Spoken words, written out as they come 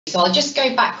So I'll just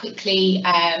go back quickly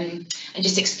and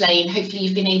just explain. Hopefully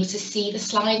you've been able to see the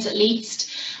slides at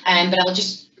least, but I'll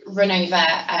just run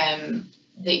over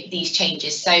these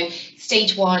changes. So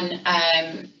stage 1,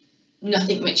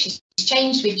 nothing much has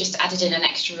changed. We've just added in an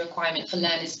extra requirement for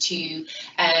learners to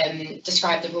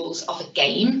describe the rules of a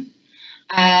game.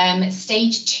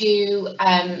 Stage 2,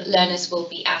 learners will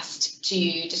be asked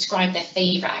to describe their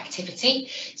favourite activity.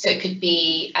 So it could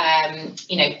be,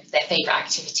 you know, their favourite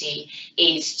activity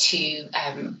is to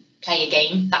play a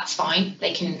game. That's fine.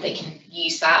 They can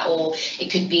use that, or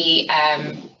it could be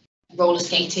roller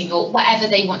skating or whatever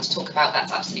they want to talk about.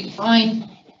 That's absolutely fine.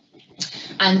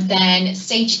 And then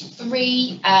stage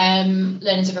 3,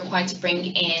 learners are required to bring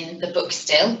in the book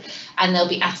still, and they'll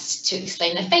be asked to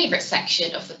explain their favourite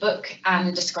section of the book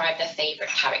and describe their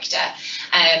favourite character.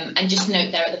 And just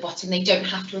note there at the bottom, they don't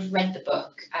have to have read the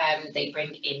book, they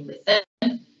bring in with them.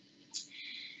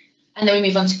 And then we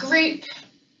move on to group.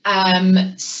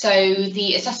 So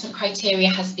the assessment criteria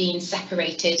has been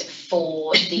separated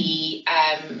for the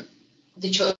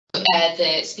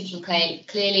speaking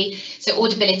clearly. So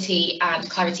audibility and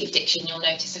clarity of diction, you'll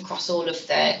notice across all of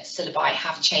the syllabi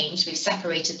have changed. We've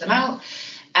separated them out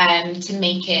to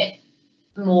make it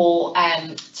more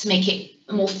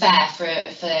fair for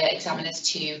examiners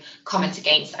to comment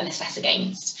against and assess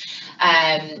against.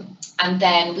 And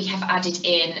then we have added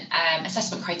in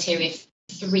assessment criteria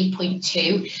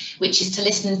 3.2, which is to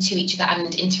listen to each other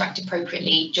and interact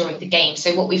appropriately during the game.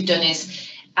 So what we've done is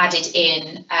added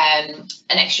in an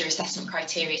extra assessment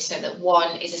criteria, so that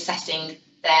one is assessing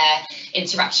their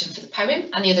interaction for the poem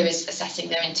and the other is assessing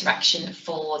their interaction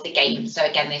for the game. So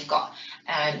again, they've got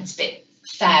it's a bit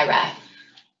fairer.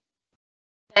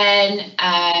 Then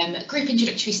group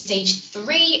introductory stage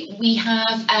 3, we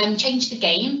have changed the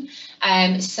game.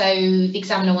 So the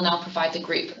examiner will now provide the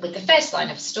group with the first line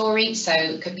of a story. So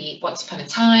it could be once upon a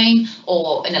time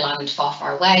or in a land far,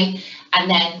 far away. And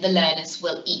then the learners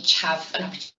will each have an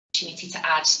opportunity to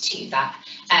add to that.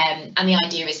 And the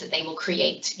idea is that they will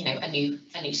create, you know, a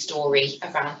new story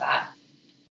around that.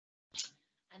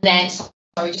 And then,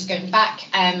 sorry, just going back,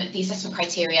 the assessment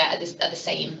criteria are the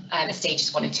same as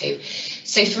stages 1 and 2.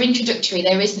 So for introductory,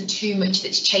 there isn't too much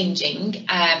that's changing.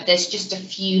 There's just a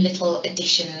few little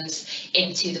additions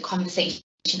into the conversation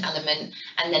element,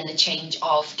 and then the change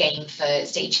of game for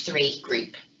stage 3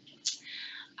 group.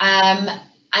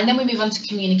 And then we move on to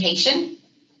communication.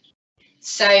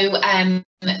 So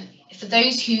for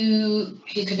those who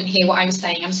couldn't hear what I was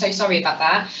saying, I'm so sorry about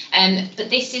that. But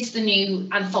this is the new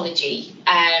anthology,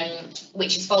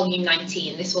 which is volume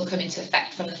 19. This will come into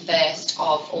effect from the 1st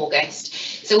of August.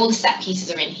 So all the set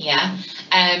pieces are in here.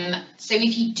 So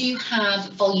if you do have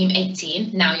volume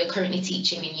 18, now you're currently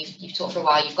teaching and you've taught for a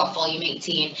while, you've got volume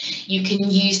 18, you can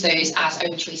use those as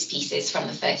own choice pieces from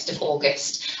the 1st of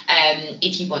August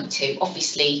if you want to.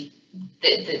 Obviously,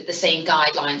 the same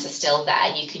guidelines are still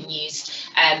there. You can use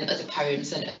other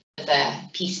poems and other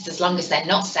pieces as long as they're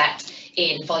not set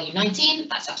in volume 19.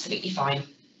 That's absolutely fine.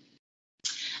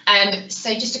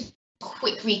 So just a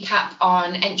quick recap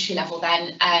on entry level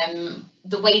then.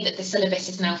 The way that the syllabus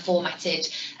is now formatted,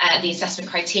 the assessment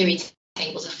criteria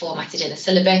tables are formatted in the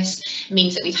syllabus,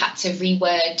 means that we've had to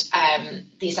reword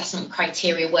the assessment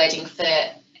criteria wording for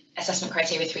assessment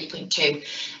criteria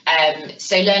 3.2.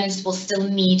 So learners will still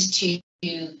need to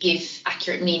give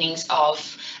accurate meanings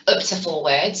of up to 4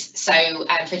 words. So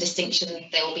for distinction,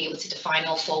 they will be able to define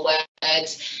all 4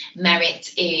 words.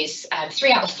 Merit is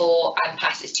 3 out of 4 and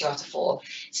pass is 2 out of 4.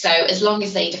 So as long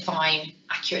as they define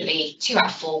accurately 2 out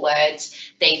of 4 words,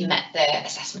 they've met the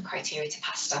assessment criteria to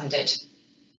pass standard.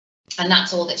 And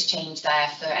that's all that's changed there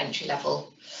for entry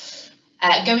level.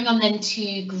 Going on then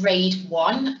to grade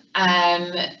 1,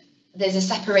 there's a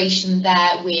separation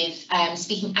there with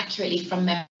speaking accurately from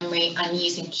memory and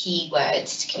using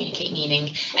keywords to communicate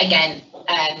meaning. Again,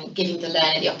 giving the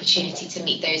learner the opportunity to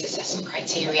meet those assessment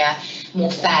criteria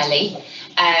more fairly.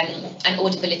 And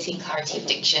audibility and clarity of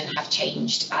diction have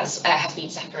changed have been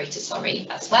separated, sorry,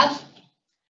 as well.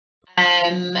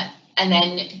 And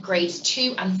then grades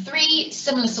 2 and 3,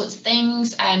 similar sorts of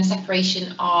things,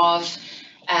 separation of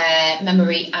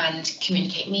memory and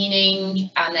communicate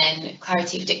meaning, and then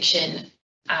clarity of diction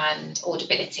and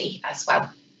audibility as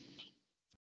well.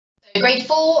 So grade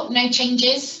 4, no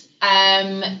changes.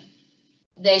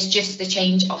 There's just the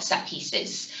change of set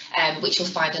pieces, which you'll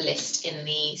find a list in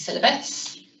the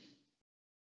syllabus.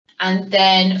 And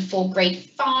then for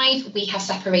grade 5, we have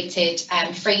separated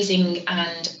phrasing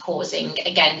and pausing,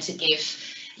 again to give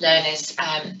learners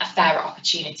a fairer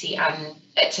opportunity and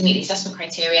to meet the assessment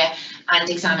criteria, and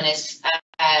examiners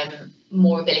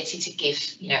more ability to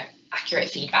give, you know, accurate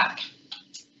feedback.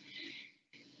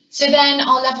 So then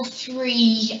our level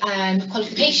 3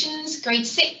 qualifications, grade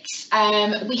 6,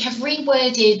 we have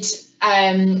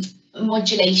reworded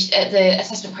modulation, the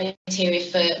assessment criteria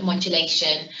for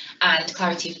modulation and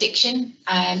clarity of diction,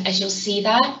 as you'll see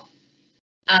there.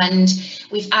 And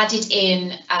we've added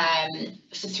in,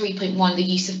 for 3.1, the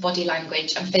use of body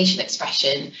language and facial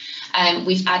expression.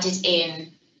 We've added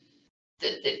in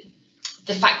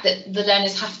the fact that the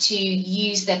learners have to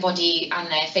use their body and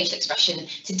their facial expression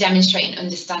to demonstrate an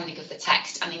understanding of the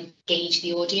text and engage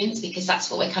the audience, because that's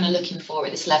what we're kind of looking for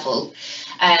at this level,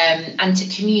 and to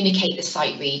communicate the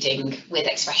sight reading with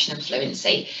expression and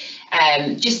fluency,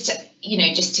 just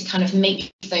to kind of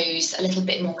make those a little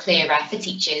bit more clearer for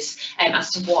teachers as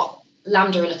to what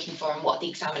LAMDA are looking for and what the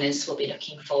examiners will be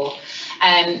looking for.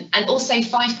 And also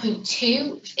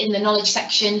 5.2 in the knowledge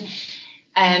section,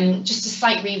 just a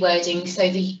slight rewording, so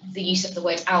the use of the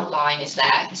word outline is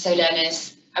there. So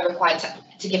learners are required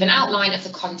to give an outline of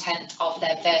the content of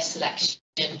their verse selection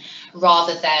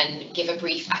rather than give a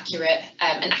brief, accurate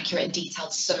and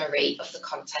detailed summary of the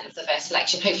content of the verse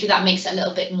selection. Hopefully that makes it a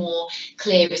little bit more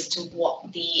clear as to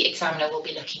what the examiner will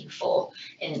be looking for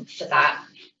for that.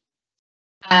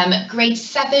 Grade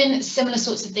 7, similar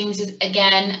sorts of things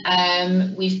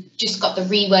again. We've just got the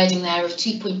rewording there of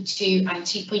 2.2 and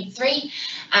 2.3,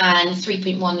 and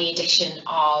 3.1 the addition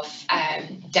of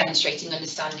demonstrating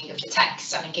understanding of the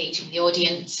text and engaging the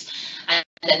audience, and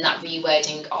then that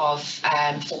rewording of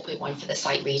 4.1 for the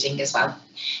sight reading as well.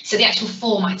 So the actual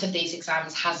format of these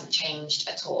exams hasn't changed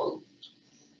at all.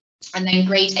 And then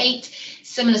grade 8,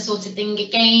 similar sort of thing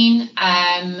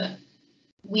again.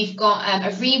 We've got a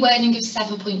rewording of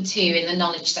 7.2 in the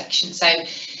knowledge section. So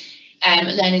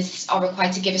learners are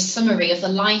required to give a summary of the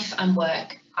life and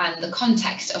work and the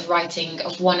context of writing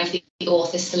of one of the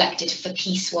authors selected for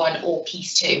piece 1 or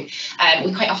piece 2.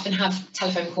 We quite often have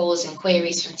telephone calls and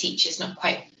queries from teachers not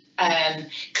quite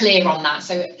clear on that.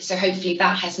 So hopefully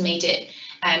that has made it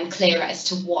clearer as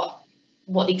to what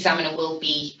the examiner will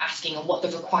be asking and what the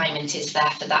requirement is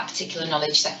there for that particular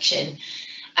knowledge section.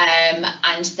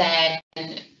 And then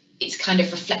it's kind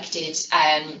of reflected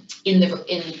in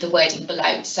the wording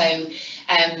below. So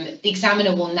the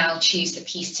examiner will now choose the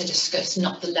piece to discuss,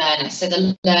 not the learner. So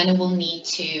the learner will need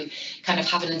to kind of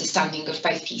have an understanding of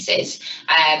both pieces,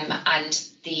 and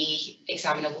the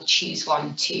examiner will choose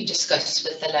one to discuss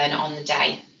with the learner on the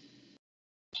day.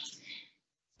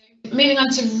 Moving on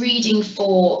to reading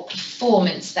for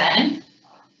performance then,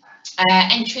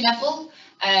 entry level.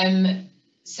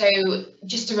 So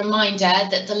just a reminder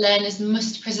that the learners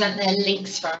must present their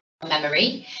links from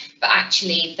memory, but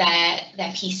actually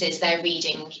their pieces, their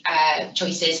reading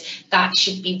choices, that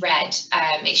should be read.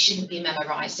 It shouldn't be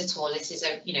memorised at all. This is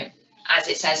as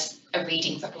it says, a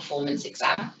reading for performance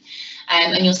exam.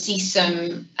 And you'll see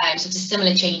some sort of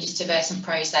similar changes to verse and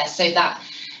prose there. So that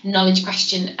knowledge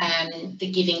question,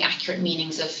 the giving accurate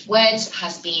meanings of words,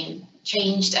 has been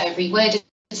changed, reworded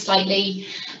slightly,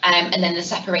 and then the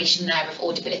separation there of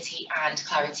audibility and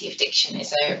clarity of diction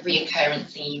is a reoccurrent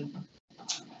theme.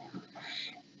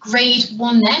 Grade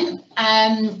 1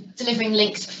 then, delivering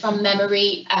links from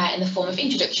memory in the form of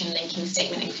introduction, linking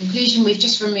statement and conclusion. We've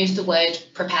just removed the word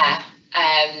prepare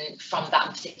from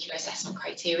that particular assessment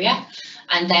criteria,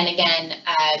 and then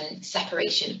again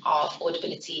separation of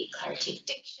audibility, clarity of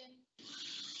diction.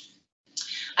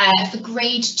 For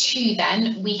grade 2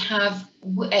 then, we have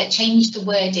changed the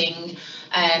wording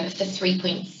for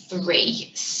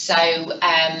 3.3. So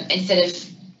instead of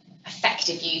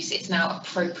effective use, it's now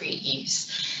appropriate use,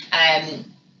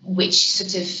 which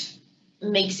sort of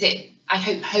makes it, I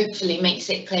hope, hopefully makes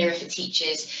it clearer for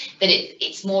teachers that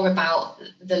it's more about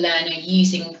the learner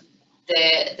using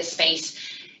the space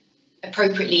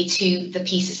appropriately to the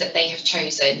pieces that they have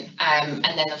chosen, and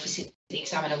then obviously the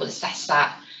examiner will assess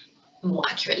that more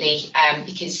accurately,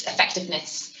 because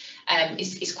effectiveness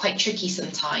is quite tricky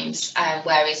sometimes,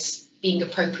 whereas being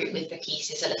appropriate with the piece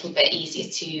is a little bit easier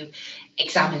to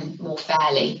examine more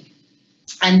fairly.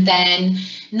 And then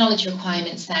knowledge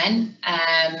requirements then,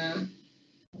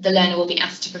 the learner will be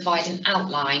asked to provide an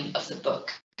outline of the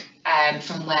book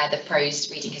from where the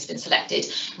prose reading has been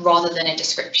selected, rather than a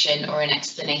description or an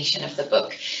explanation of the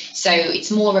book. So it's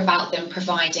more about them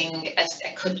providing a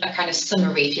kind of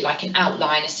summary, if you like, an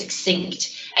outline, a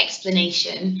succinct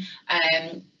explanation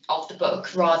of the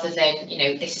book, rather than,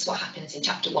 this is what happens in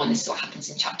chapter 1, this is what happens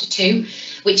in chapter 2,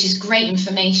 which is great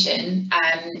information.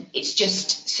 It's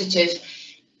just sort of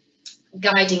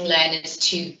guiding learners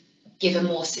to give a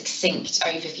more succinct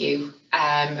overview,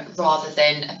 rather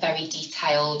than a very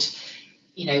detailed,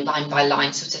 line by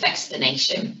line sort of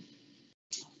explanation.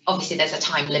 Obviously there's a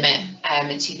time limit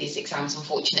to these exams,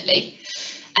 unfortunately.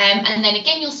 And then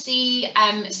again, you'll see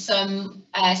some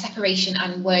separation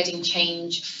and wording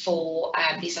change for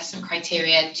the assessment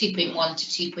criteria 2.1 to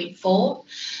 2.4.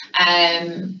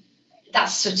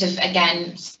 That's sort of,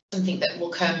 again, something that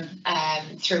will come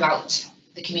throughout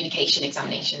the communication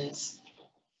examinations.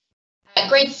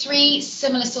 Grade 3,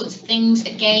 similar sorts of things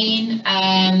again.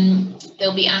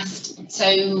 They'll be asked, so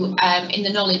in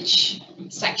the knowledge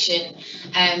section,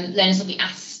 learners will be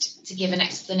asked to give an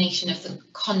explanation of the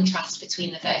contrast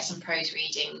between the verse and prose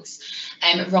readings,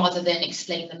 rather than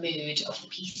explain the mood of the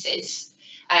pieces.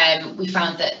 We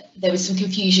found that there was some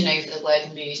confusion over the word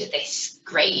mood at this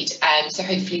grade, so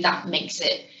hopefully that makes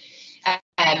it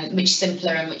much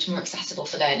simpler and much more accessible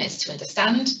for learners to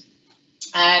understand.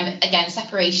 Again,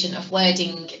 separation of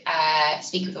wording,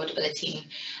 speak with audibility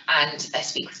and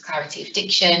speak with clarity of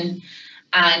diction.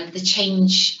 And the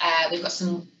change, we've got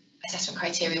some assessment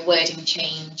criteria wording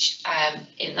change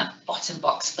in that bottom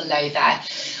box below there.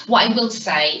 What I will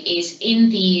say is in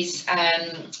these,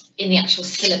 in the actual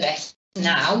syllabus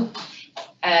now,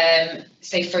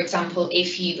 so for example,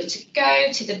 if you were to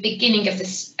go to the beginning of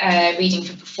this reading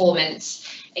for performance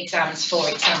exams, for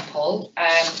example,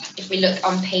 if we look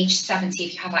on page 70,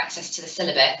 if you have access to the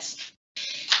syllabus,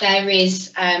 there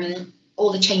is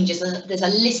all the changes. There's a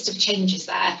list of changes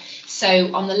there.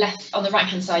 So on the right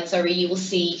hand side, sorry, you will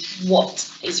see what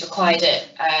is required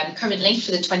currently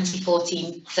for the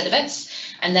 2014 syllabus,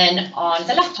 and then on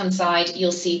the left hand side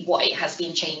you'll see what it has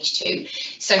been changed to.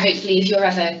 So hopefully, if you're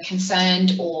ever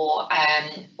concerned or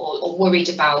worried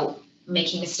about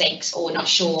making mistakes or not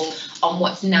sure on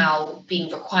what's now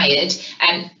being required,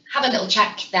 have a little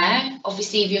check there.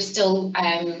 Obviously, if you're still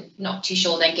not too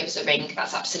sure, then give us a ring.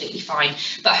 That's absolutely fine.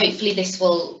 But hopefully this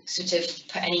will sort of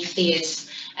put any fears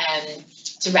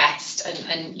to rest,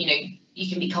 and you know, you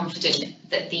can be confident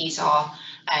that these are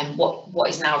what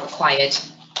is now required.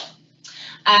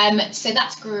 So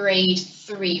that's grade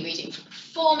 3 reading for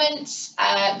performance.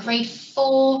 Grade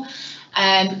 4,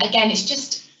 again, it's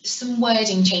just some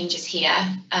wording changes here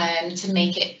to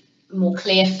make it more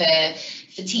clear for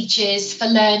teachers, for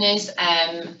learners,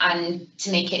 and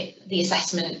to make it the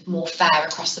assessment more fair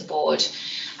across the board.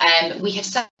 We have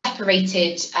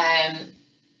separated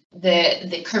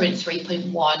the current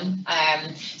 3.1,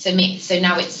 so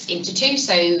now it's into 2.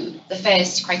 So the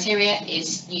first criteria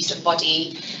is use of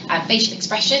body and facial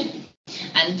expression,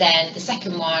 and then the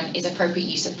second one is appropriate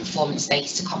use of performance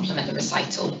space to complement the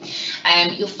recital.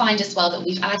 You'll find as well that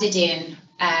we've added in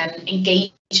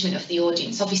engagement of the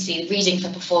audience. Obviously, reading for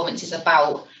performance is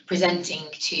about presenting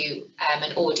to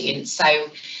an audience, so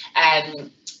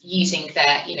using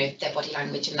their body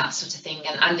language and that sort of thing,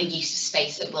 and the use of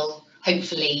space that will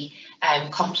hopefully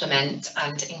complement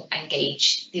and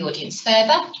engage the audience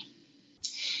further.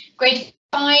 Grade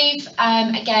 5,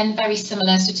 again, very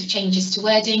similar sort of changes to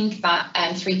wording. That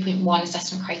 3.1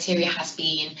 assessment criteria has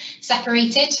been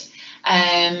separated,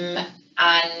 and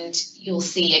you'll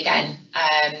see again,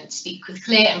 speak with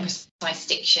clear and precise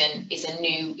diction is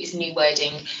new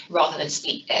wording rather than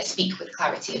speak with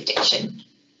clarity of diction.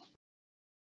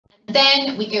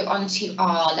 Then we go on to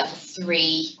our level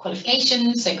 3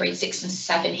 qualifications, so grade 6 and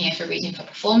 7 here for reading for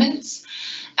performance.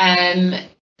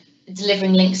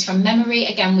 Delivering links from memory.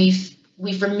 Again,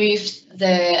 we've removed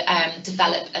the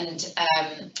develop and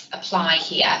apply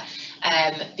here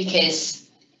because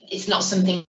it's not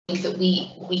something that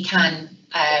we can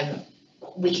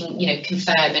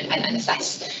confirm and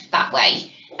assess that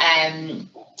way.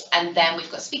 And then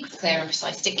we've got speak with clear and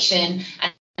precise diction,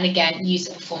 and again, use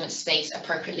the performance space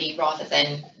appropriately rather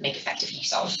than make effective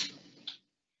use of.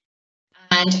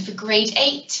 And for grade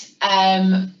 8,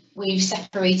 we've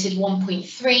separated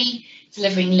 1.3,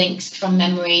 delivering links from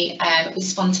memory with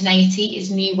spontaneity is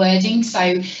new wording.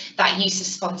 So that use of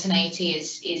spontaneity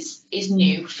is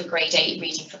new for grade 8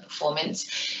 reading for performance.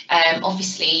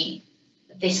 Obviously,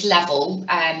 this level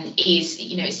is,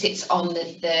 it sits on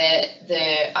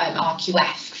the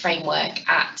RQF framework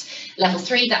at level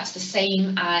 3. That's the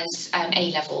same as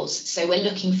A levels. So we're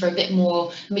looking for a bit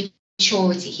more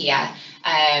maturity here,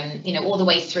 all the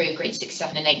way through grade 6,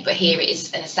 7 and 8, but here it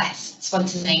is an assessed,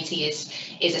 spontaneity is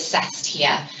assessed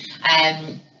here,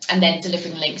 and then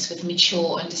delivering links with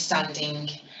mature understanding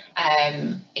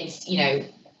is,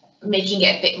 making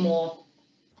it a bit more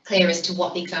clear as to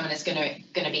what the examiner is going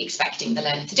to be expecting the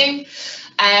learner to do.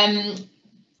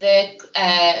 The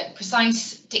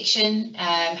precise diction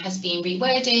has been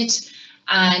reworded,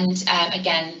 and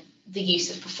again, the use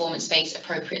of performance space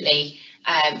appropriately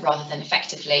rather than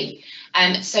effectively.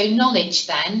 So knowledge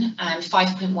then,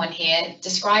 5.1 here,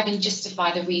 describe and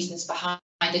justify the reasons behind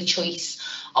the choice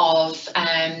of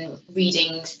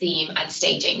readings, theme and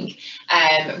staging,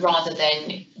 rather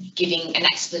than giving an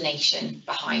explanation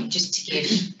behind, just to give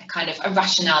a kind of a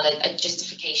rationale, a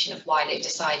justification of why they've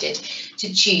decided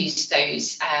to choose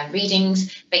those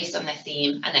readings based on their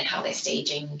theme, and then how their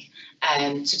staging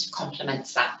sort of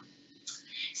complements that.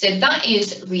 So that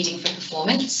is reading for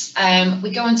performance.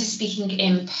 We go on to speaking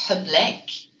in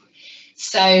public.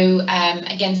 So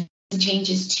again, some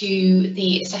changes to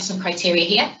the assessment criteria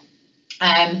here.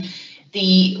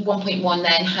 The 1.1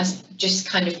 then has just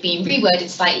kind of been reworded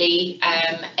slightly,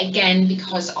 again,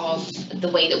 because of the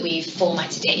way that we've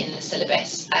formatted it in the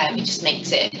syllabus. It just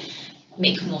makes it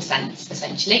make more sense,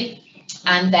 essentially.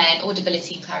 And then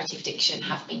audibility and clarity of diction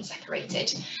have been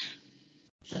separated.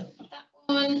 So that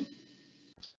one.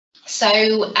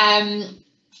 So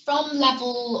from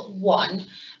level 1,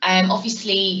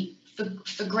 obviously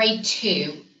for grade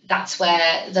 2, that's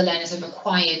where the learners are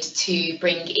required to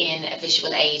bring in a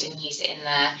visual aid and use it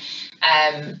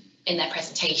in their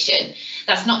presentation.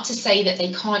 That's not to say that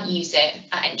they can't use it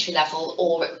at entry level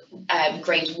or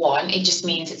grade 1. It just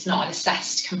means it's not an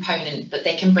assessed component, but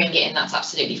they can bring it in. That's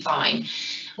absolutely fine.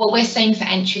 What we're saying for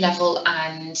entry level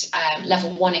and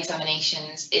level 1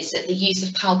 examinations is that the use of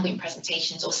PowerPoint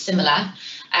presentations or similar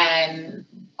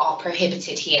are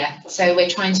prohibited here. So we're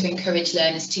trying to encourage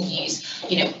learners to use,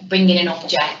 bring in an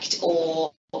object,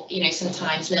 or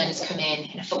sometimes learners come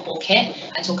in a football kit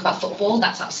and talk about football.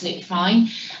 That's absolutely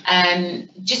fine.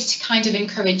 Just to kind of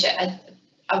encourage a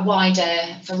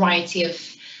wider variety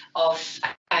of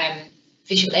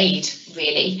visual aid,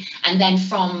 really. And then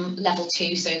from level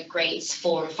 2, so grades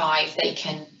 4 and 5, they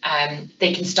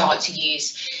can start to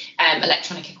use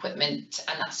electronic equipment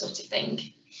and that sort of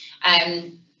thing.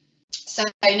 So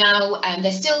now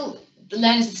the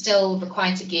learners are still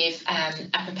required to give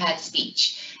a prepared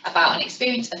speech about an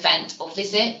experience, event or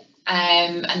visit,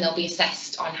 and they'll be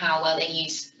assessed on how well they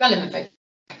use relevant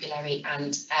vocabulary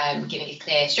and giving a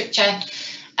clear structure.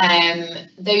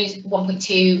 Those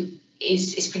 1.2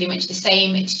 is pretty much the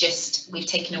same. It's just we've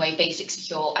taken away basic,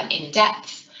 secure and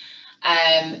in-depth.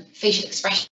 Facial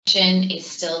expression is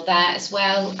still there as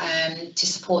well to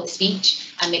support the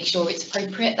speech and make sure it's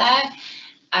appropriate there.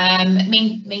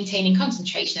 Maintaining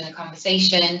concentration in the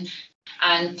conversation.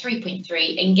 And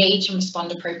 3.3, engage and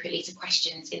respond appropriately to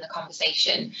questions in the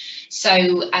conversation. So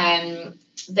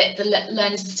the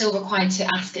learners are still required to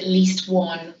ask at least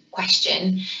one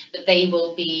question, but they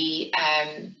will be,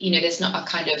 there's not a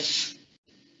kind of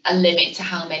a limit to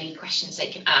how many questions they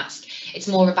can ask. It's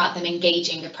more about them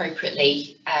engaging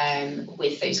appropriately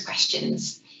with those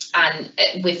questions and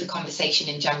with the conversation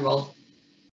in general.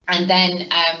 And then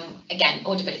again,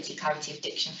 audibility, clarity of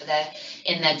diction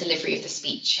in their delivery of the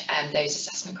speech. Those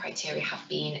assessment criteria have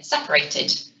been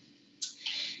separated.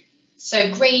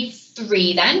 So grade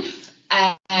 3 then,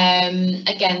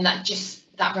 again,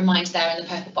 that reminder there in the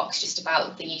purple box just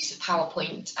about the use of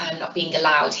PowerPoint not being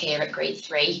allowed here at grade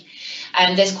 3.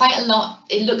 There's quite a lot,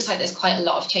 it looks like there's quite a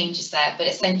lot of changes there, but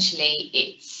essentially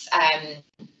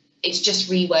it's just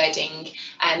rewording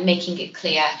and making it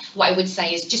clear. What I would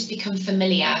say is just become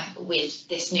familiar with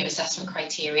this new assessment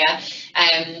criteria.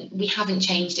 We haven't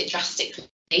changed it drastically.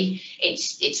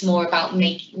 It's more about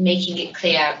making it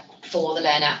clear for the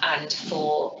learner and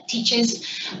for teachers,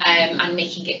 and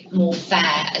making it more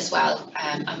fair as well,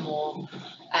 and more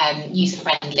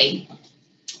user-friendly.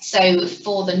 So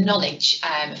for the knowledge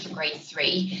for grade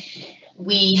 3,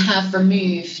 we have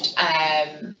removed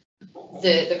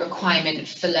the requirement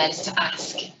for learners to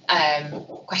ask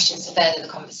questions to further the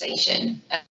conversation,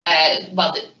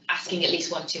 asking at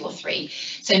least 1, 2 or 3.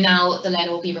 So now the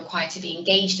learner will be required to be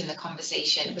engaged in the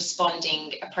conversation,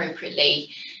 responding appropriately,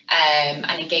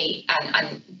 and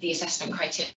the assessment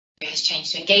criteria has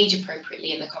changed to engage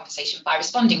appropriately in the conversation by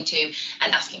responding to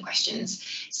and asking questions.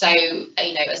 So,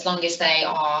 as long as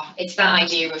it's that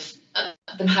idea of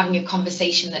them having a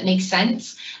conversation that makes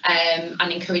sense,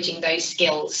 and encouraging those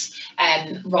skills,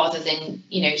 rather than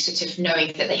sort of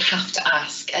knowing that they have to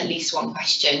ask at least one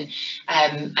question,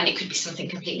 and it could be something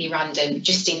completely random.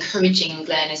 Just encouraging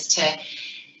learners to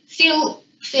feel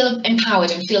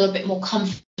empowered and feel a bit more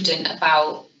confident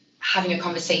about having a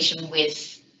conversation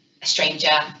with a stranger,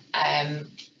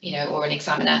 or an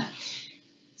examiner.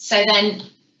 So then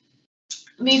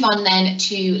move on then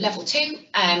to level 2,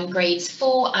 grades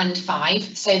 4 and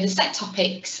 5. So the set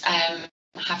topics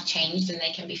have changed and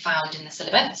they can be found in the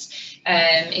syllabus.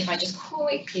 If I just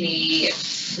quickly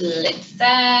flip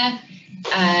there,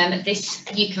 this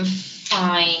you can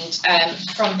find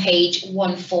from page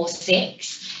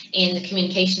 146 in the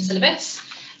communication syllabus,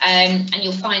 and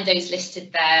you'll find those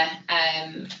listed there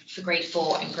for grade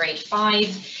 4 and grade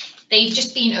 5. They've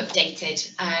just been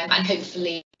updated, and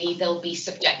hopefully there'll be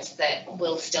subjects that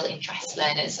will still interest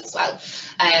learners as well.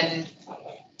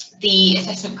 The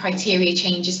assessment criteria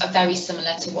changes are very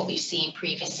similar to what we've seen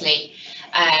previously,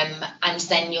 and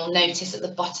then you'll notice at the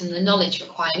bottom the knowledge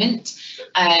requirement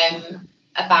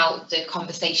about the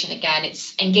conversation. Again,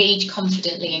 it's engage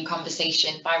confidently in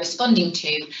conversation by responding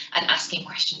to and asking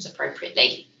questions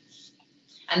appropriately,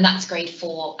 and that's grade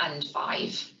 4 and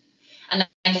 5. And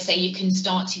like I say, you can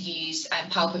start to use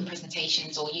PowerPoint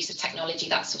presentations or use of technology,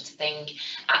 that sort of thing,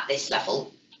 at this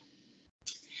level.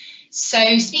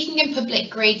 So speaking in public,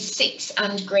 grade 6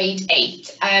 and grade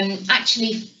 8,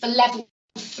 actually for level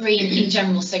 3 in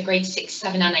general, so grade 6,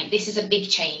 7 and 8, this is a big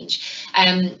change.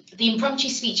 The impromptu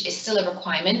speech is still a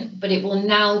requirement, but it will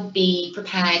now be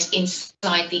prepared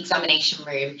inside the examination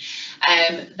room.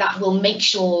 That will make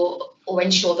sure or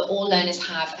ensure that all learners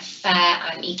have a fair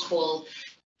and equal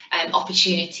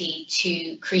opportunity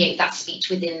to create that speech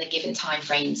within the given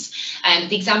timeframes.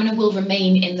 The examiner will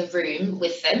remain in the room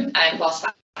with them whilst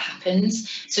that happens,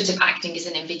 sort of acting as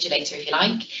an invigilator, if you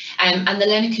like, and the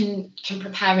learner can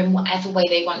prepare in whatever way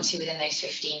they want to within those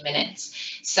 15 minutes.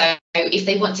 So if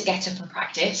they want to get up and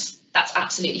practice, that's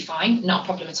absolutely fine, not a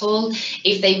problem at all.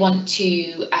 If they want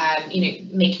to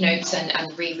make notes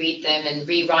and reread them and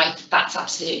rewrite, that's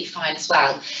absolutely fine as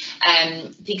well.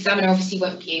 The examiner obviously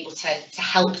won't be able to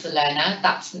help the learner.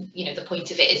 That's, the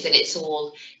point of it is that it's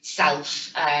all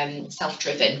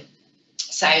self-driven.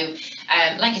 So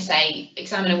like I say,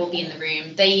 examiner will be in the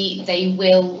room. They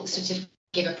will sort of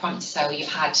give a prompt to say, oh, you've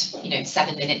had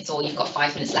 7 minutes, or you've got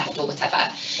 5 minutes left, or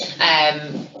whatever.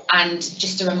 And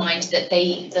just a reminder that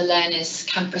the learners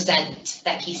can present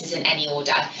their pieces in any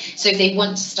order. So if they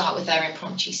want to start with their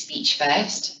impromptu speech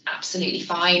first, absolutely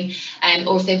fine.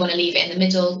 Or if they want to leave it in the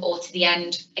middle or to the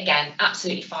end, again,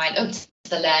 absolutely fine. Up to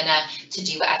the learner to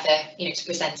do whatever, to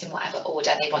present in whatever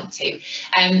order they want to.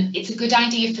 It's a good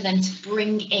idea for them to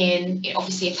bring in,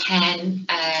 obviously, a pen,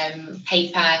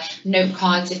 paper, note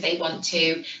cards if they want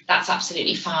to. That's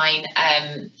absolutely fine,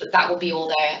 but that will be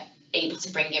all they're able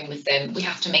to bring in with them. We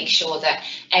have to make sure that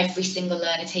every single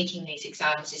learner taking these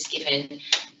exams is given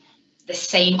the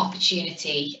same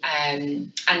opportunity,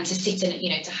 and to sit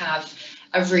in, to have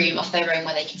a room of their own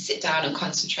where they can sit down and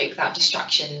concentrate without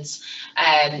distractions,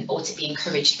 or to be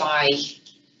encouraged by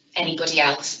anybody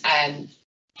else.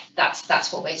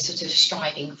 That's what we're sort of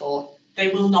striving for.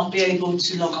 They will not be able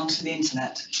to log onto the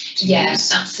internet?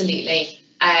 Yes, absolutely.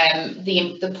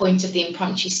 The point of the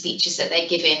impromptu speech is that they're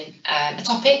given a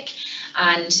topic,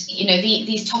 and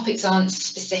these topics aren't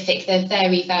specific, they're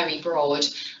very, very broad.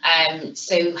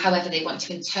 So however they want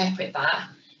to interpret that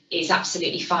is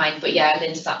absolutely fine. But yeah,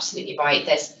 Linda's absolutely right.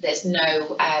 There's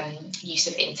no use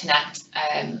of internet.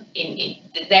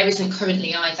 There isn't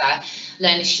currently either.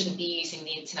 Learners shouldn't be using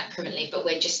the internet currently, but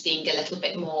we're just being a little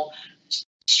bit more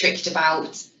strict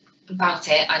about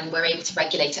it, and we're able to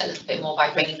regulate it a little bit more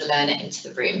by bringing the learner into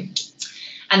the room.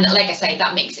 And like I say,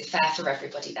 that makes it fair for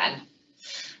everybody then.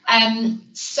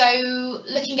 So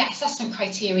looking at assessment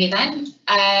criteria then,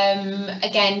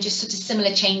 again, just sort of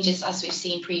similar changes as we've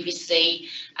seen previously.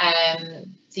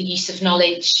 The use of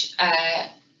knowledge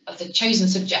of the chosen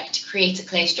subject to create a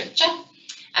clear structure,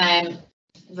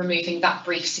 removing that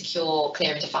brief, secure,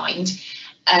 clear and defined.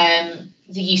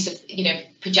 The use of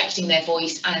projecting their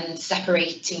voice and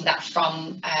separating that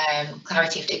from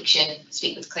clarity of diction,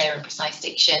 speak with clear and precise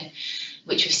diction,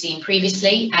 which we've seen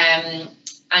previously. And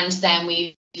then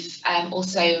we've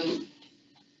also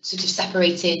sort of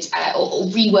separated or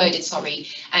reworded,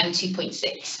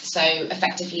 2.6. So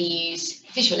effectively use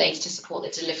visual aids to support the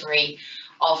delivery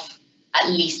of at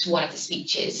least one of the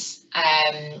speeches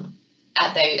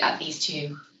at these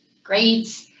 2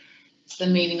 grades. So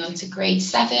moving on to grade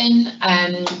 7.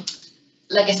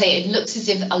 Like I say, it looks as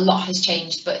if a lot has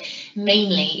changed, but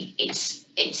mainly it's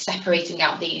separating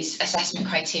out these assessment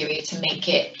criteria to make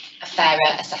it a fairer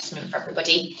assessment for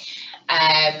everybody,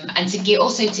 and to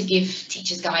give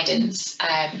teachers guidance.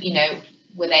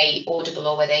 Were they audible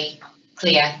or were they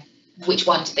clear? Which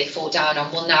one did they fall down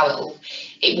on? Well, now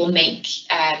it will make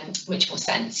much more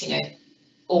sense,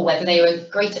 or whether they were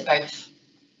great at both.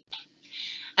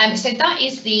 So that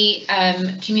is the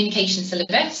communication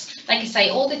syllabus. Like I say,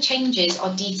 all the changes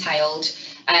are detailed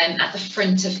at the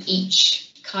front of each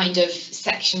kind of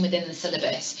section within the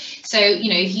syllabus. So,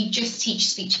 if you just teach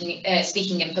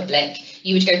speaking in public,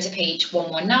 you would go to page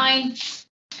 119,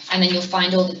 and then you'll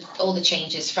find all the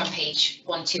changes from page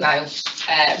 120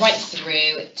 right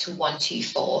through to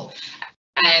 124.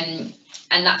 And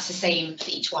that's the same for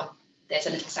each one. There's a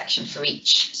little section for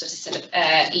each sort of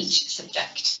each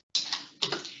subject.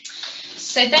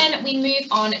 So then we move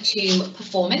on to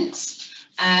performance,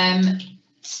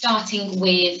 starting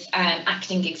with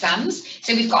acting exams.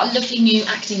 So we've got a lovely new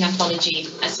acting anthology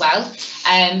as well,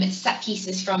 set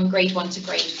pieces from grade 1 to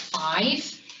grade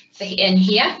 5 in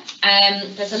here.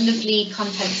 There's a lovely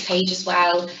contents page as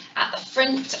well at the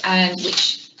front,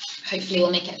 which hopefully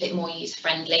will make it a bit more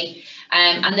user-friendly.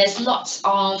 And there's lots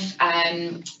of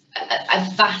a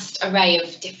vast array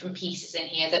of different pieces in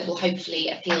here that will hopefully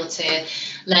appeal to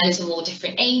learners of all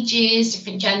different ages,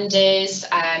 different genders,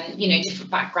 you know, different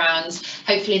backgrounds.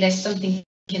 Hopefully there's something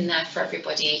in there for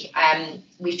everybody.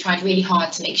 We've tried really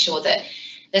hard to make sure that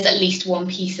there's at least one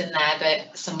piece in there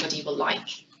that somebody will like,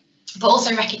 but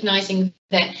also recognising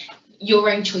that your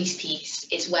own choice piece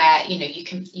is where, you know,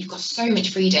 you've got so much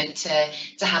freedom to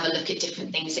have a look at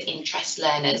different things that interest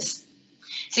learners.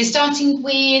 So starting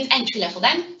with entry level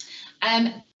then,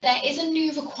 there is a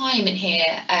new requirement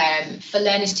here for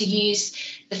learners to use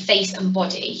the face and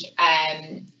body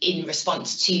in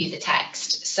response to the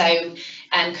text. So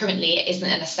currently it isn't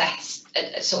an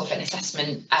sort of an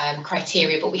assessment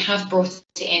criteria, but we have brought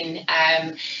it in.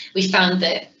 We found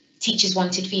that teachers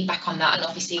wanted feedback on that, and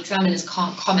obviously examiners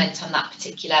can't comment on that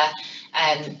particular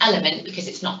element because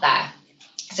it's not there.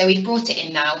 So we've brought it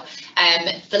in now.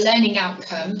 The learning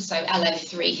outcome, so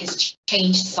LO3, has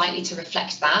changed slightly to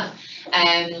reflect that.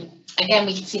 Again,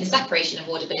 we can see the separation of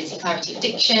audibility, clarity of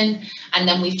diction, and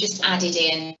then we've just added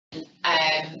in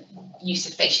use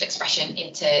of facial expression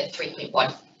into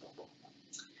 3.1.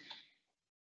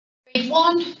 Grade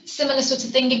 1, similar sort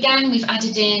of thing again. We've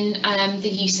added in the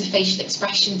use of facial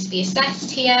expression to be assessed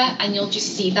here, and you'll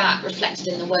just see that reflected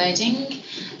in the wording.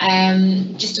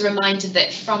 Just a reminder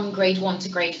that from grade 1 to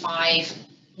grade 5,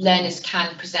 learners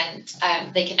can present,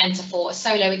 they can enter for a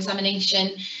solo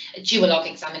examination, a duologue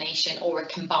examination, or a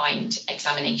combined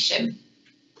examination.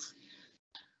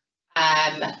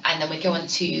 And then we go on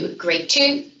to grade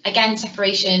 2, again,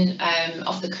 separation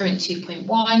of the current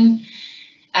 2.1.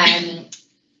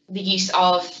 The use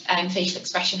of facial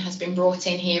expression has been brought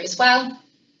in here as well,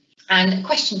 and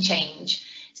question change.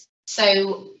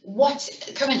 So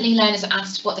currently learners are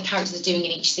asked what the characters are doing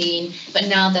in each scene, but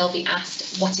now they'll be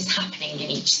asked what is happening in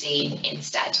each scene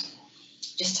instead,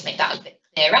 just to make that a bit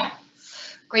clearer.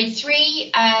 Grade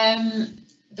 3,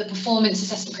 the performance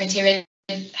assessment criteria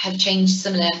have changed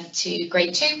similar to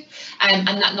grade 2, and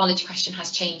that knowledge question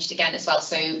has changed again as well.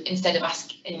 So instead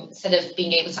of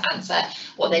being able to answer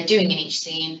what they're doing in each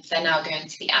scene, they're now going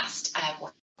to be asked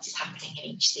what is happening in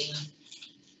each scene.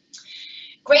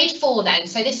 Grade 4 then,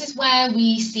 so this is where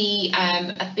we see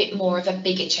a bit more of a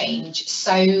bigger change.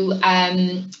 So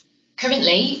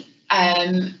currently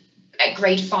at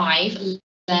grade 5,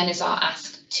 learners are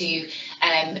asked to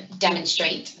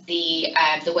demonstrate the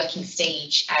working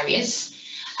stage areas.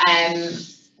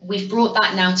 We've brought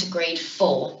that now to grade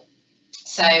 4.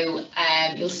 So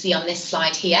you'll see on this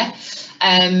slide here,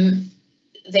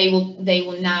 they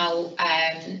will now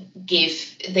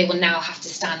have to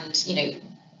stand, you know,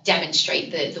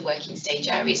 demonstrate the working stage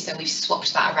areas. So we've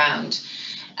swapped that around.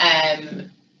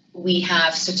 We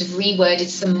have sort of reworded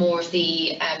some more of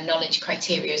the knowledge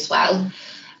criteria as well.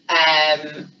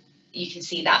 You can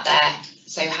see that there.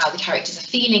 So how the characters are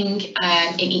feeling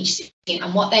in each scene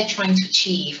and what they're trying to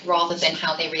achieve rather than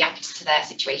how they react to their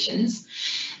situations.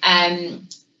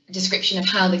 Description of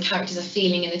how the characters are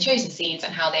feeling in the chosen scenes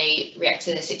and how they react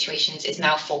to their situations is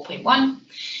now 4.1.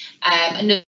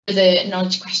 Another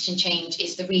knowledge question change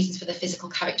is the reasons for the physical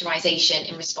characterisation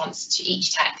in response to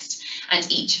each text and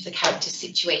each of the characters'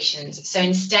 situations. So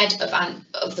instead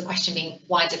of the question being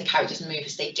why do the characters move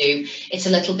as they do, it's a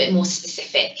little bit more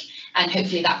specific, and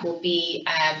hopefully that will be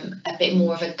a bit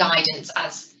more of a guidance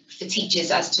for teachers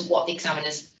as to what the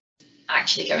examiner's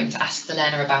actually going to ask the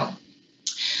learner about.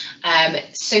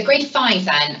 So grade 5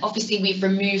 then, obviously we've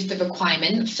removed the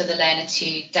requirement for the learner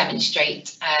to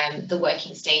demonstrate the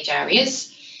working stage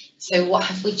areas. So what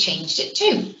have we changed it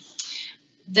to?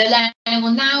 The learner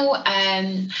will now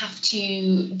have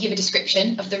to give a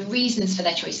description of the reasons for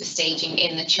their choice of staging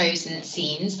in the chosen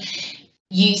scenes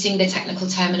using the technical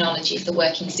terminology of the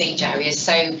working stage areas.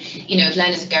 So, you know, if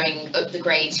learners are going up the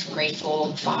grades from grade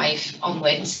 4, 5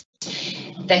 onwards,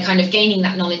 they're kind of gaining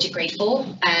that knowledge at grade 4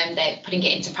 and they're putting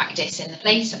it into practice in the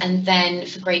place. And then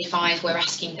for grade 5, we're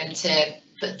asking them to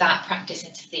put that practice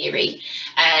into theory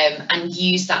and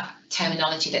use that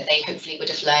terminology that they hopefully would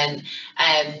have learned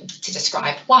to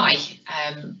describe why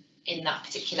in that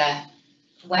particular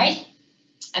way.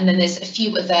 And then there's a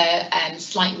few other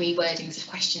slight rewordings of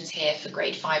questions here for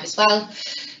grade 5 as well.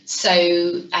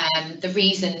 So the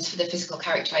reasons for the physical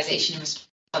characterisation in response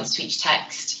to each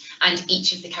text and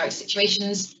each of the character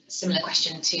situations. Similar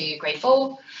question to grade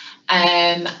 4.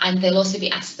 And they'll also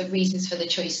be asked the reasons for the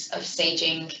choice of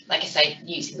staging, like I say,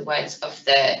 using the words of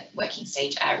the working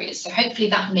stage areas. So hopefully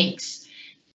that makes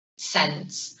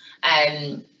sense,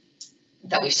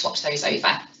 that we've swapped those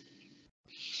over.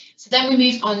 So then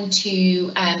we move on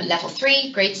to level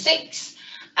 3, grade 6.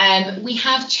 We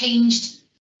have changed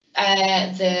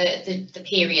the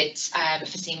periods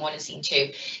for scene 1 and scene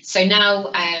 2. So now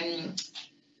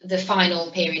the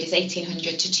final period is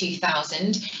 1800 to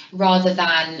 2000 rather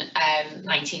than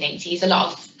 1980s.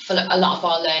 For a lot of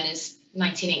our learners,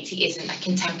 1980 isn't a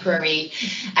contemporary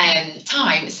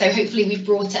time. So hopefully we've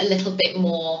brought it a little bit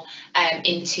more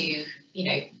into, you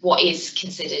know, what is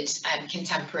considered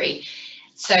contemporary.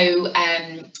 So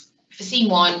for scene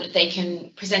 1, they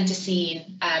can present a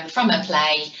scene from a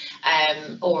play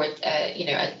or you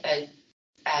know, a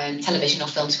television or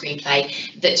film screenplay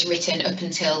that's written up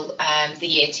until the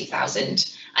year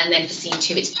 2000, and then for scene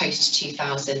 2 it's post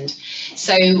 2000.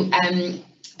 So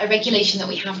a regulation that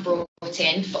we have brought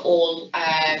in for all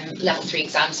level 3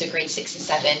 exams, so grade 6 and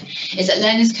 7, is that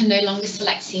learners can no longer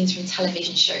select scenes from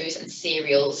television shows and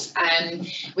serials.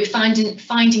 We're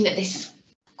finding that this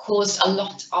caused a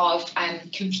lot of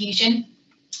confusion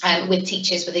with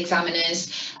teachers, with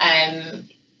examiners.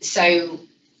 So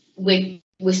we're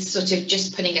sort of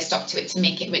just putting a stop to it to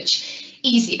make it much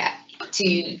easier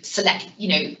to select, you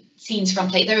know, scenes from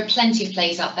play. There are plenty of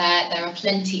plays out there. There are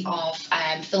plenty of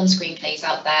film screenplays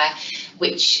out there,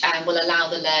 which will allow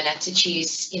the learner to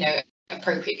choose, you know,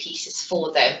 appropriate pieces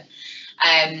for them.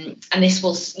 And this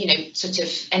will, you know, sort of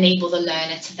enable the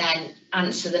learner to then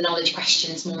answer the knowledge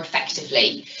questions more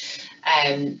effectively,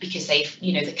 because they've,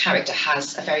 you know, the character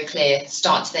has a very clear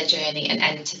start to their journey and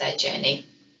end to their journey.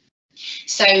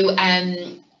 So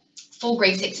for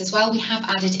grade 6 as well, we have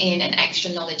added in an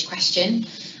extra knowledge question,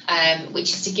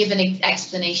 which is to give an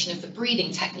explanation of the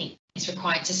breathing techniques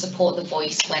required to support the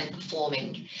voice when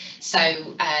performing. So,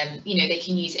 you know, they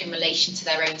can use it in relation to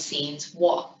their own scenes.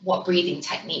 What breathing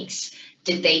techniques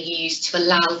did they use to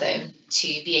allow them to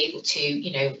be able to,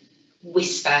 you know,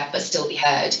 whisper but still be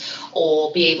heard,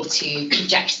 or be able to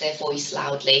project their voice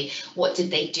loudly? What did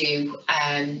they do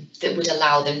that would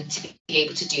allow them to be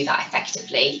able to do that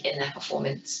effectively in their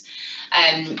performance?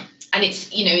 And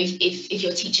it's, you know, if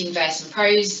you're teaching verse and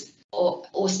prose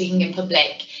or speaking in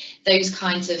public, those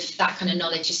kinds of, that kind of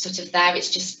knowledge is sort of there. It's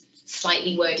just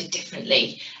slightly worded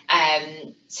differently.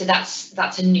 So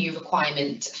that's a new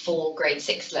requirement for grade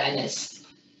 6 learners.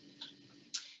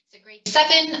 Grade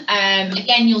 7,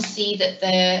 again, you'll see that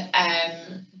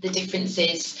the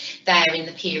differences there in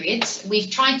the periods.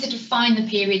 We've tried to define the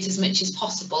periods as much as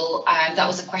possible. That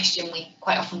was a question we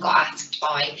quite often got asked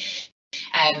by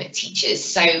teachers.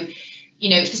 So, you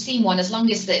know, for scene 1, as long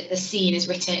as the scene is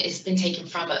written, it's been taken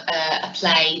from a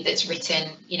play that's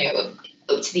written, you know,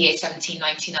 up to the year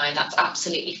 1799, that's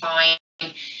absolutely fine.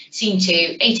 Scene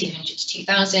 2, 1800 to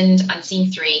 2000, and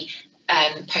scene 3,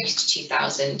 post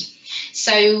 2000.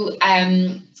 So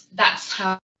that's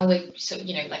how we're, so,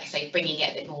 you know, like I say, bringing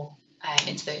it a bit more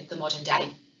into the modern day.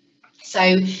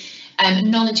 So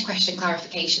knowledge question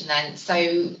clarification then.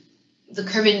 So the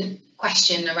current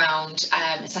question around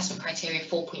assessment criteria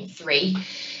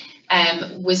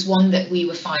 4.3 was one that we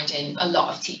were finding a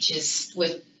lot of teachers were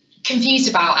confused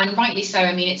about, and rightly so.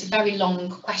 I mean, it's a very long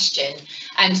question,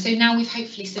 and so now we've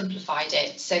hopefully simplified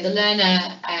it. So the learner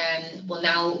will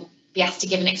now be asked to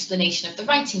give an explanation of the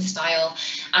writing style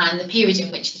and the period in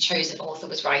which the chosen author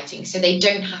was writing. So they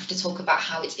don't have to talk about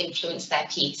how it's influenced their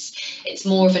piece. It's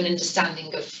more of an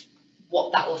understanding of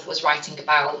what that author was writing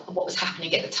about, what was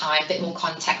happening at the time, a bit more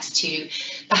context to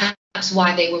perhaps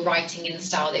why they were writing in the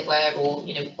style they were, or,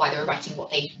 you know, why they were writing what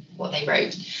they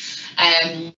wrote.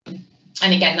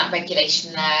 And again, that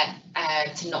regulation there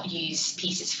to not use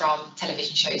pieces from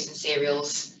television shows and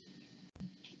serials.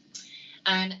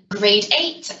 And grade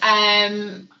 8,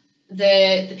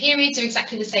 the periods are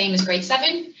exactly the same as grade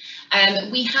 7.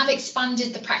 We have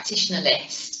expanded the practitioner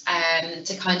list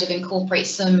to kind of incorporate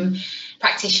some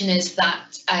practitioners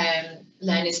that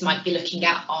learners might be looking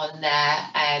at on their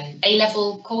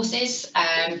A-level courses,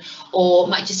 or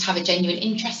might just have a genuine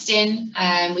interest in.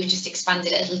 We've just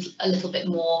expanded it a little bit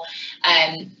more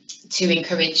to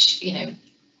encourage, you know,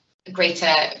 greater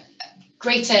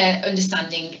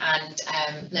understanding, and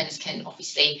learners can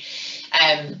obviously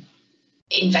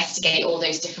investigate all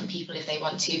those different people if they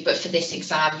want to, but for this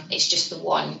exam it's just the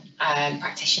one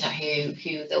practitioner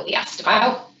who they'll be asked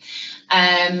about.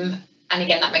 And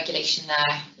again, that regulation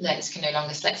there, learners can no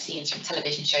longer select scenes from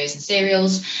television shows and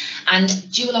serials, and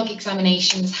duologue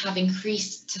examinations have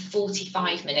increased to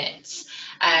 45 minutes.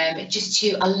 just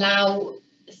to allow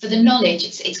for the knowledge.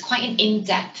 It's quite an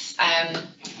in-depth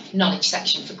knowledge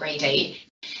section for grade 8.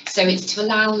 So it's to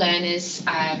allow learners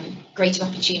greater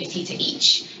opportunity to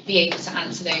each be able to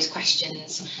answer those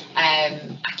questions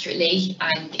accurately,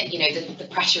 and the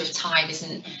pressure of time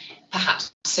isn't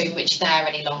perhaps so much there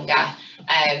any longer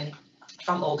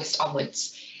from August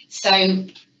onwards. So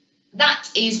that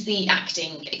is the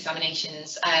acting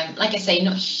examinations. Like I say,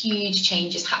 not huge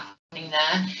changes happening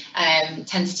there.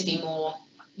 Tends to be more,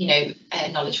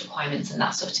 knowledge requirements and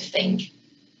that sort of thing.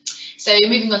 So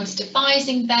moving on to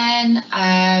devising then,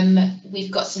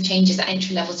 we've got some changes at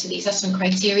entry level to the assessment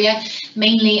criteria.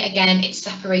 Mainly, again, it's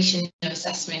separation of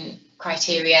assessment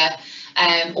criteria.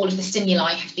 All of the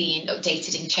stimuli have been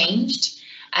updated and changed.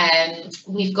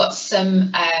 We've got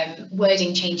some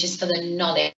wording changes for the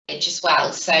knowledge as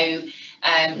well. So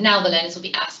now the learners will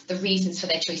be asked the reasons for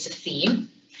their choice of theme,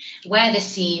 where the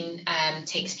scene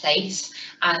takes place,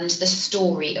 and the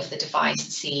story of the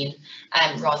devised scene,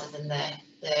 rather than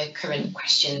the current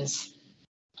questions.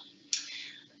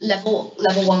 Level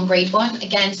 1, grade 1,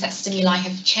 again, set stimuli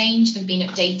have changed and been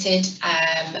updated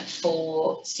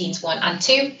for scenes 1 and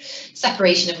 2.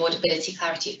 Separation of audibility,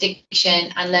 clarity of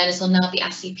diction, and learners will now be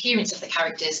asked the appearance of the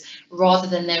characters rather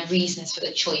than their reasons for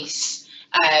the choice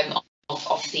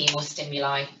of theme or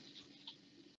stimuli.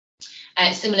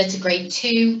 Similar to grade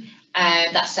 2,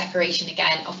 that's separation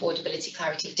again of audibility,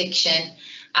 clarity of diction,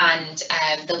 and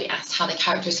they'll be asked how the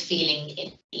character is feeling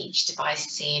in each devised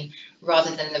scene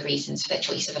rather than the reasons for their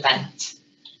choice of event.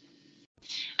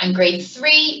 And grade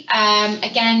 3,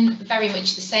 again, very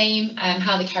much the same.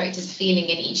 How the characters are feeling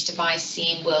in each devised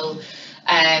scene will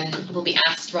be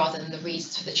asked rather than the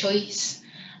reasons for the choice.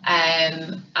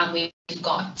 And we've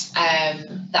got,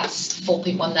 that's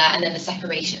 4.1 there, and then the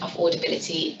separation of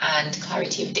audibility and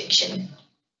clarity of diction.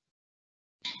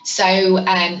 So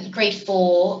grade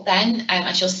 4 then,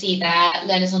 as you'll see there,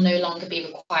 learners will no longer be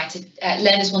required to,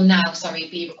 learners will now,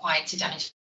 be required to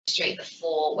demonstrate the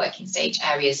 4 working stage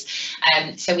areas.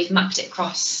 So we've mapped it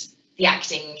across the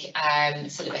acting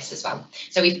syllabus as well.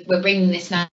 So we're bringing this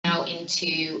now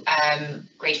into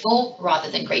grade 4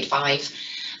 rather than grade 5.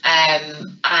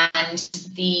 And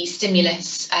the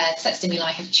stimulus, set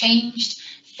stimuli have changed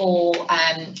for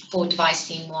devised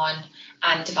scene 1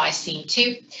 and devised scene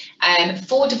 2.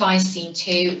 For devised scene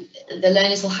 2, the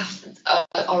learners will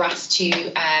are asked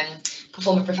to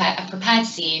perform a prepared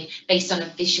scene based on a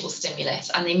visual stimulus,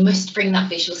 and they must bring that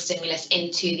visual stimulus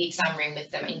into the exam room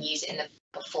with them and use it in the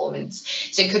performance.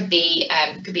 So it could be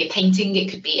a painting,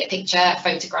 it could be a picture, a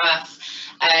photograph,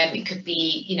 it could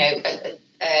be a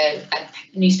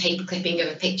newspaper clipping of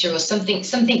a picture or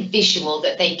something visual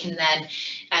that they can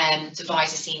then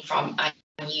devise a scene from and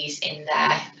use in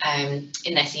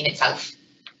their scene itself.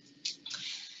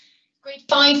 Grade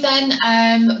 5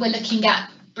 then, we're looking at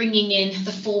bringing in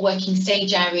the 4 working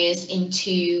stage areas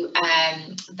into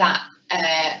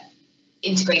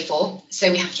into grade 4,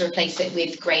 so we have to replace it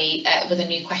with with a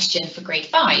new question for grade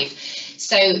 5.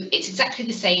 So it's exactly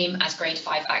the same as grade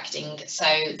 5 acting. So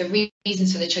the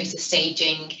reasons for the choice of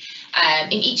staging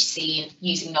in each scene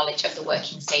using knowledge of the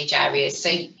working stage areas. So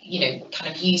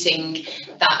kind of using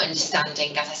that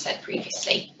understanding, as I said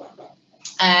previously.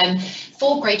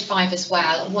 For grade 5 as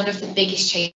well, one of the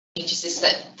biggest changes is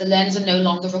that the learners are no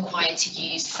longer required to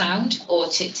use sound or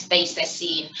to base their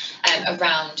scene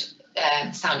around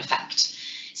sound effect.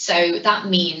 So that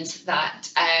means that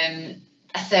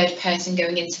a third person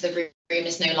going into the room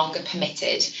is no longer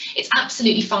permitted. It's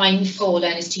absolutely fine for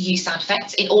learners to use sound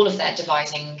effects in all of their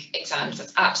devising exams.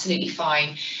 That's absolutely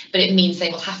fine, but it means they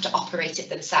will have to operate it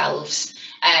themselves.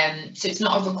 So it's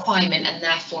not a requirement, and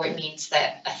therefore it means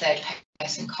that a third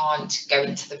person can't go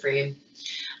into the room.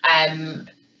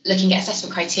 Looking at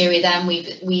assessment criteria then,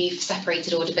 we've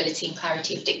separated audibility and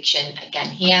clarity of diction again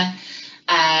here.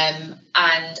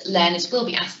 And learners will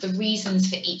be asked the reasons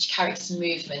for each character's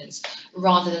movements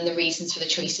rather than the reasons for the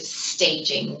choice of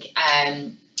staging.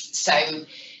 So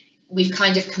we've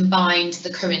kind of combined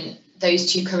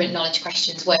those 2 current knowledge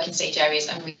questions, working stage areas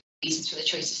and reasons for the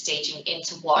choice of staging,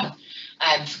 into one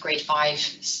for grade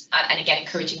 5, and again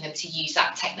encouraging them to use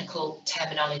that technical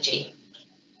terminology.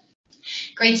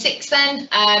 Grade 6 then,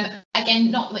 again,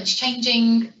 not much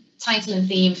changing. Title and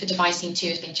theme for devising 2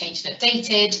 has been changed and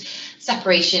updated.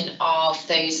 Separation of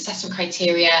those assessment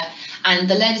criteria, and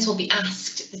the learners will be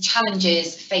asked the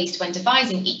challenges faced when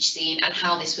devising each scene and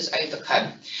how this was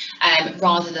overcome,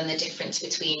 rather than the difference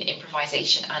between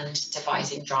improvisation and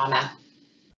devising drama.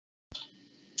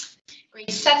 Grade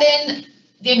 7,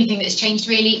 the only thing that's changed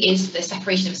really is the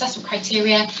separation of assessment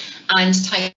criteria, and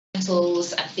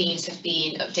titles and themes have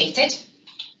been updated.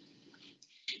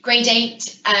 Grade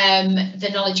 8, the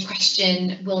knowledge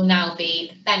question will now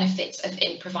be benefits of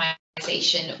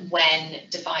improvisation when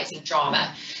devising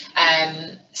drama.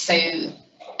 So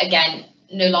again,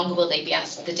 no longer will they be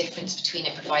asked the difference between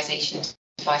improvisation and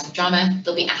devising drama.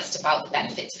 They'll be asked about the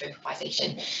benefits of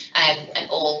improvisation, and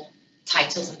all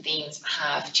titles and themes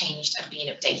have changed and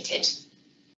been updated.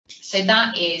 So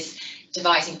that is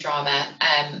devising drama.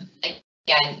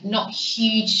 Again, not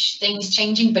huge things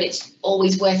changing, but it's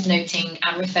always worth noting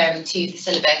and referring to the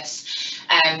syllabus,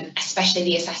 especially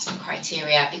the assessment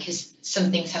criteria, because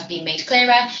some things have been made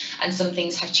clearer and some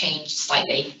things have changed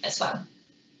slightly as well.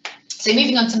 So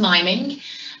moving on to miming,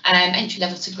 entry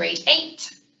level to grade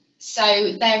 8.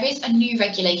 So there is a new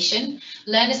regulation.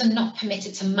 Learners are not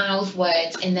permitted to mouth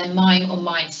words in their mime or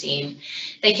mime scene.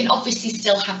 They can obviously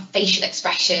still have facial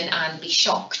expression and be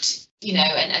shocked, you know,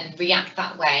 and react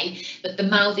that way, but the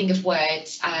mouthing of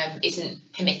words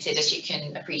isn't permitted, as you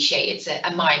can appreciate. It's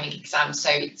a miming exam, so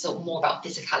it's more about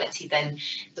physicality than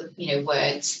the, you know,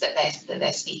 words that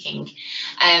they're speaking.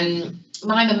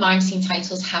 Mime and mime scene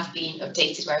titles have been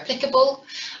updated where applicable.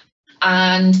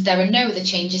 And there are no other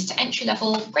changes to entry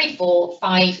level, grade 4,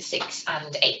 5, 6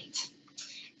 and 8.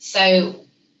 So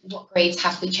what grades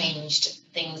have we changed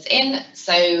things in?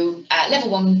 So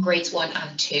level 1, grades 1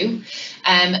 and 2.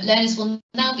 Learners will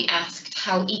now be asked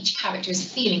how each character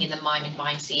is feeling in the mime and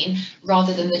mime scene,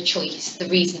 rather than the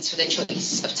reasons for the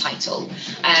choice of title.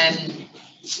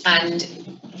 And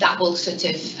that will sort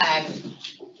of,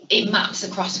 it maps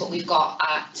across what we've got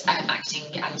at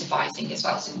acting and devising as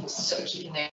well, so sort of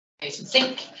keeping those in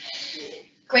sync.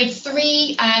 Grade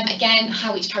 3, again,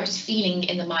 how each character is feeling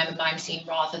in the mime and mime scene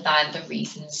rather than the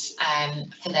reasons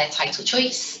for their title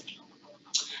choice.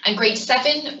 And grade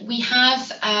 7, we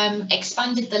have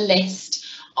expanded the list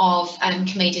of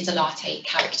commedia dell'arte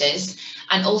characters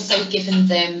and also given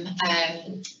them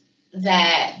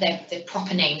their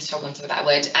proper names, for want of a better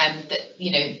word, that,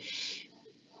 you know,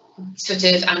 sort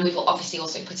of, and we've obviously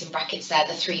also put in brackets there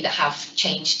the 3 that have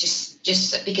changed,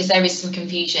 just because there is some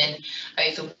confusion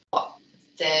over what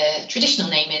the traditional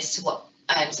name is to what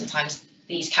sometimes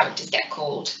these characters get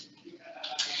called.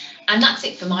 And that's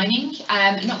it for miming.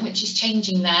 Not much is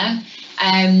changing there.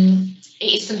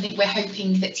 It is something we're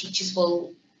hoping that teachers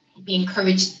will be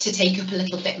encouraged to take up a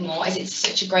little bit more, as it's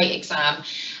such a great exam,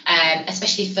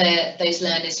 especially for those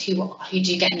learners who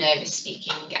do get nervous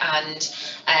speaking and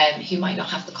who might not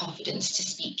have the confidence to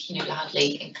speak, you know,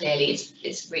 loudly and clearly.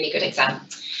 It's a really good exam.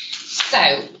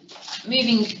 So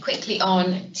moving quickly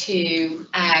on to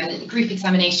group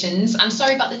examinations. I'm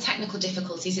sorry about the technical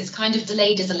difficulties, it's kind of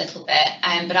delayed us a little bit,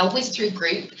 but I'll whiz through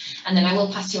group and then I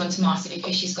will pass you on to Marcia,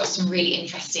 because she's got some really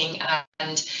interesting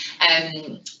and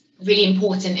really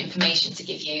important information to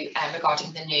give you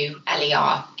regarding the new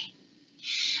LER.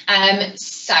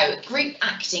 So group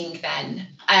acting then,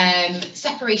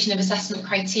 separation of assessment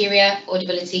criteria,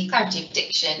 audibility, clarity of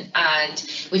diction, and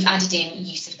we've added in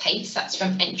use of pace. That's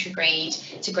from entry grade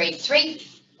to grade 3.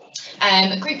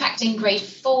 Group acting grade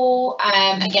 4,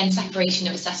 again separation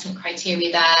of assessment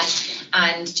criteria there,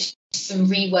 and just some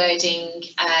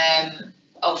rewording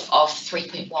of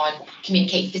 3.1,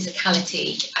 communicate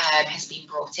physicality, has been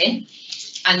brought in,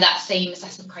 and that same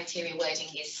assessment criteria wording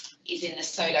is in the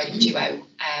solo and duo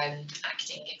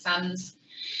acting exams.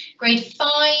 Grade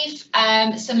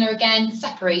 5, similar again,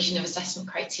 separation of assessment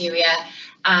criteria,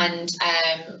 and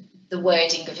the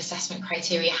wording of assessment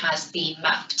criteria has been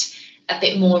mapped a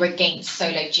bit more against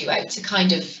solo duo to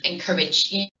kind of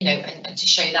encourage, you know, and to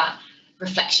show that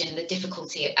reflection, the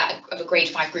difficulty of a grade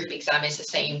 5 group exam is the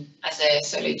same as a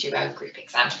solo duo group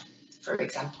exam, for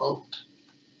example.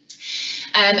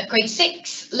 Grade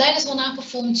 6, learners will now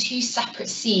perform 2 separate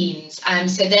scenes,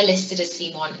 so they're listed as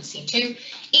scene 1 and scene 2,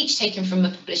 each taken from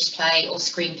a published play or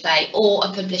screenplay or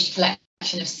a published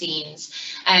collection of scenes.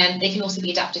 They can also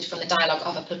be adapted from the dialogue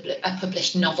of a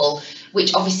published novel,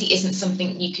 which obviously isn't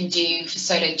something you can do for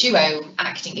solo duo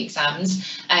acting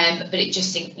exams, but it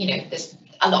just, you know, there's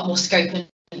a lot more scope and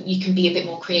you can be a bit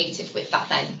more creative with that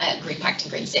then at group acting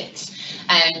grade 6.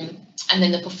 And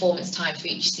then the performance time for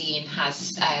each scene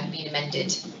has been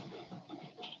amended.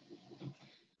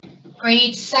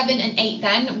 Grade 7 and 8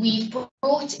 then, we've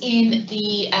brought in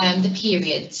the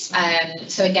periods.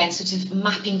 So again, sort of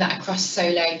mapping that across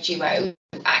solo, duo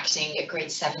acting at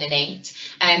grade 7 and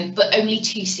 8, but only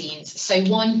 2 scenes. So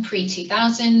 1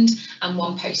 pre-2000 and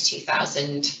 1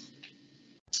 post-2000.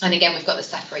 And again, we've got the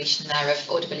separation there of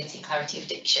audibility, clarity of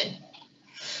diction.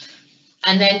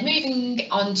 And then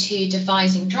moving on to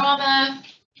devising drama.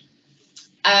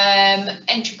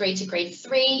 Entry grade to grade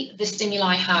 3, the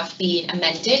stimuli have been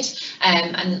amended,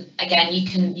 and again you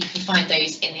can find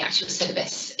those in the actual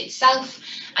syllabus itself,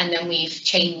 and then we've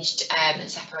changed and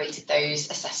separated those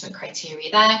assessment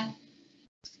criteria there.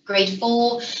 Grade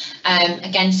 4,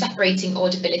 again separating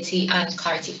audibility and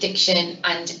clarity of diction,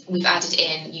 and we've added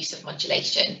in use of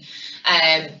modulation,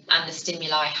 and the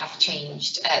stimuli have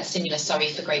changed. Stimulus, sorry,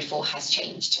 for grade 4 has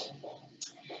changed.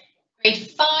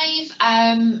 Grade 5,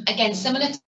 again similar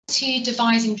to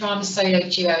devising drama solo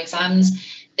duo exams,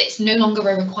 it's no longer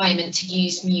a requirement to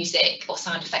use music or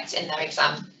sound effects in their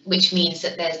exam, which means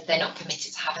that they're not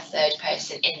permitted to have a third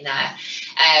person in there.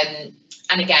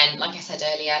 And again, like I said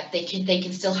earlier, they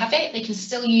can still have it, they can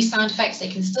still use sound effects, they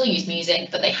can still use music,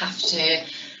 but they have to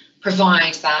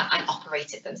provide that and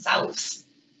operate it themselves.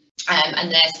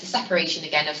 And there's the separation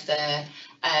again of the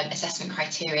assessment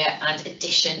criteria and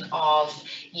addition of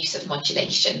use of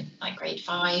modulation, like grade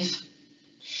 5.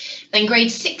 Then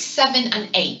grade 6, 7 and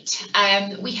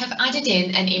 8, we have added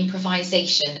in an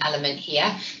improvisation element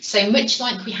here. So much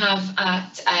like we have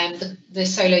at the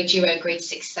solo duo grade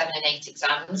 6, 7 and 8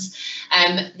 exams,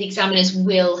 the examiners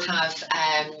will have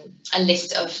a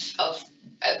list of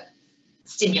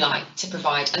stimuli to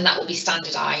provide, and that will be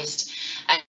standardised.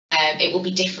 It will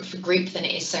be different for group than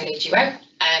it is solo duo,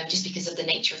 just because of the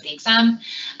nature of the exam.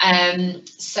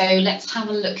 So let's have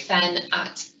a look then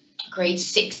at grade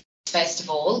 6 first of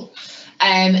all.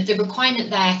 The requirement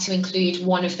there to include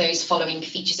one of those following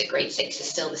features at grade 6 is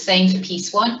still the same for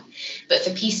piece 1, but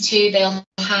for piece 2 they'll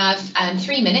have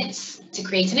 3 minutes to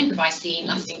create an improvised scene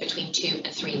lasting between 2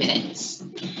 and 3 minutes.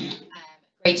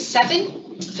 Grade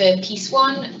 7, for piece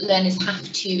 1, learners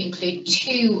have to include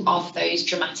 2 of those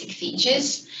dramatic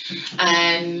features,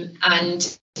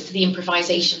 and for the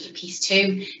improvisation for piece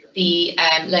 2, the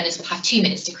learners will have 2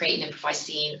 minutes to create an improvised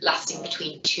scene lasting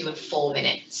between 2 and 4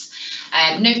 minutes.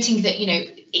 Noting that, you know,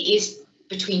 it is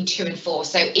between 2 and 4,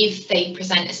 so if they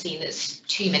present a scene that's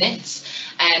 2 minutes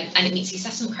and it meets the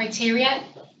assessment criteria,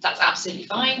 that's absolutely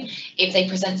fine. If they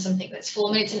present something that's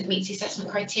 4 minutes and it meets the assessment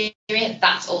criteria,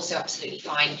 that's also absolutely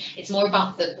fine. It's more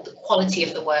about the quality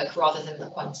of the work rather than the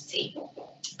quantity.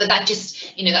 But that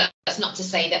just, you know, that's not to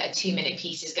say that a 2-minute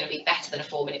piece is going to be better than a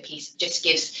 4-minute piece. It just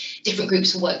gives different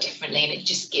groups will work differently, and it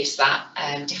just gives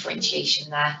that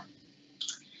differentiation there.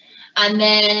 And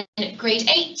then grade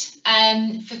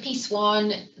 8, for piece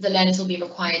 1, the learners will be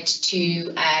required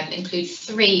to include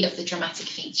 3 of the dramatic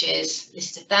features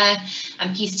listed there.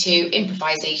 And piece 2,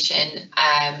 improvisation,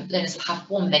 learners will have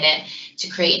 1 minute to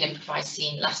create an improvised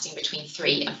scene lasting between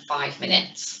 3 and 5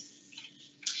 minutes.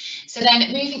 So then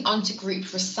moving on to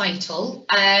group recital,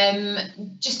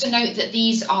 just a note that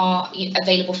these are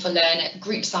available for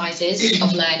group sizes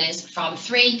of learners from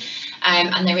 3,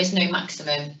 and there is no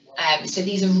maximum. So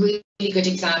these are really good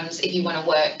exams if you want to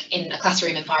work in a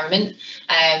classroom environment,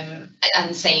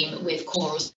 and same with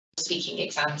choral speaking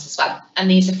exams as well. And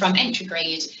these are from entry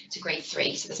grade to grade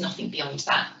 3, so there's nothing beyond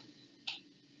that.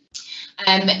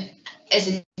 As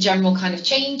a general kind of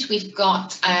change, we've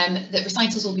got that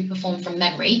recitals will be performed from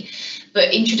memory,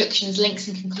 but introductions, links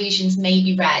and conclusions may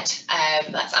be read.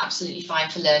 That's absolutely fine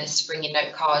for learners to bring in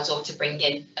note cards or to bring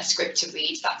in a script to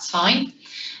read, that's fine.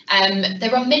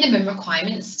 There are minimum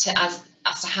requirements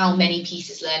as to how many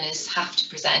pieces learners have to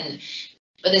present,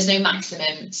 but there's no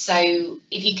maximum. So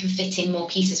if you can fit in more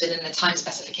pieces within the time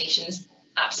specifications,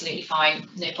 absolutely fine,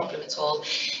 no problem at all.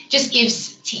 Just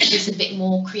gives teachers a bit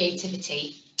more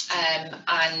creativity.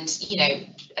 And, you know,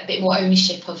 a bit more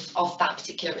ownership of that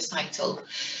particular recital.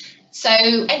 So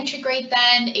entry grade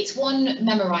then, it's 1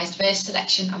 memorised verse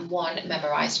selection and 1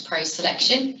 memorised prose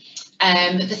selection.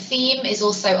 The theme is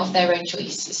also of their own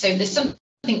choice. So if there's something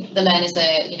the learners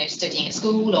are, you know, studying at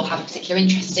school or have a particular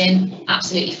interest in,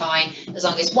 absolutely fine, as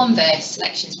long as 1 verse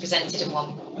selection is presented and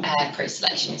 1 prose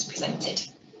selection is presented.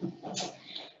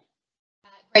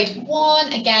 Grade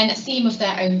 1, again, a theme of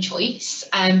their own choice,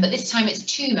 but this time it's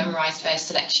 2 memorised verse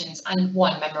selections and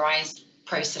 1 memorised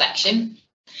prose selection.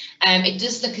 It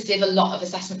does look as if a lot of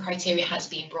assessment criteria has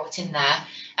been brought in there,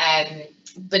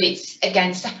 but it's,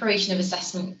 again, separation of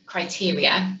assessment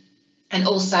criteria, and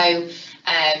also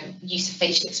use of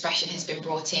facial expression has been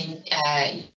brought in,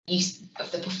 use of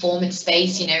the performance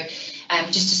space, you know,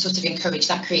 just to sort of encourage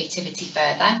that creativity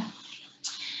further.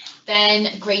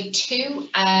 Then grade 2,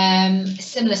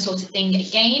 similar sort of thing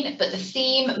again, but the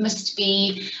theme must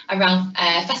be around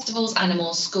festivals,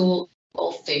 animals, school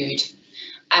or food.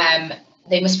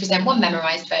 They must present 1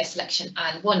 memorised verse selection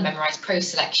and 1 memorised prose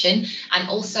selection, and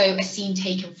also a scene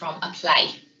taken from a play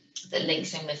that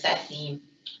links in with their theme.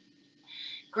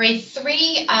 Grade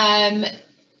 3,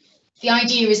 The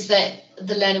idea is that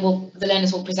the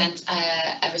learners will present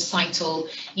a recital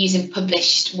using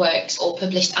published works or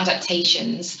published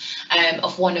adaptations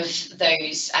of one of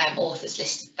those authors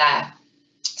listed there.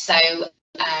 So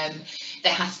they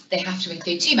have to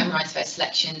include 2 memorised verse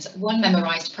selections, 1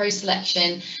 memorised prose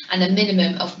selection, and a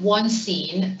minimum of 1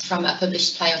 scene from a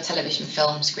published play or television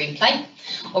film screenplay,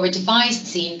 or a devised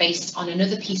scene based on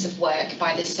another piece of work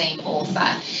by the same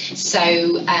author.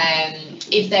 So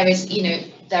if there is,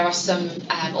 there are some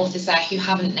authors there who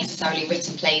haven't necessarily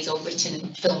written plays or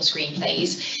written film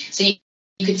screenplays, so you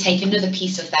could take another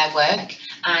piece of their work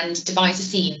and devise a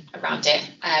scene around it.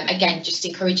 Again, just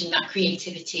encouraging that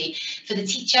creativity for the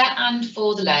teacher and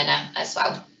for the learner as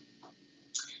well.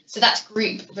 So that's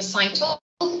group recital.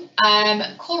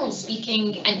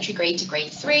 Choral-Speaking, entry grade to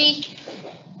grade 3.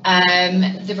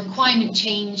 The requirement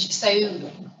change, so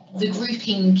the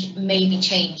grouping may be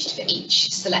changed for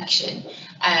each selection,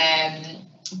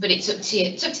 but it's up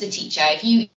to the teacher.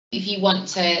 If you want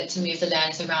to move the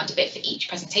learners around a bit for each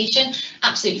presentation,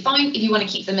 absolutely fine. If you want to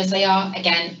keep them as they are,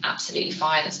 again, absolutely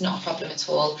fine. That's not a problem at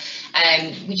all.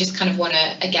 We just kind of want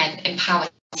to, again, empower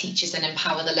teachers and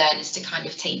empower the learners to kind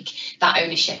of take that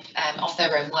ownership of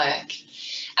their own work.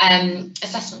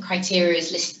 Assessment criteria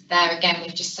is listed there. Again,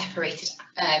 we've just separated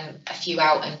a few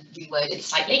out and reworded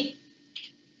slightly.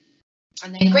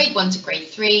 And then grade 1 to grade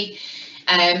 3,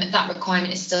 that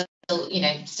requirement is still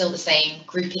the same.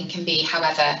 Grouping can be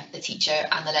however the teacher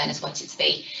and the learners want it to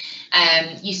be.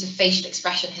 Use of facial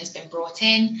expression has been brought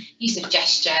in. Use of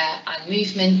gesture and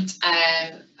movement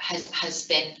has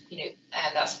been,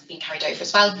 that's been carried over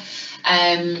as well.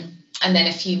 And then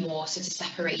a few more sort of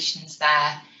separations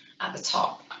there at the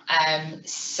top.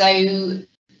 So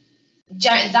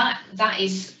that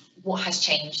is what has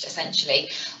changed essentially.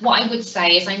 What I would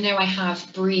say is, I know I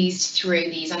have breezed through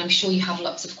these and I'm sure you have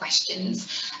lots of questions,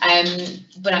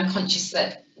 but I'm conscious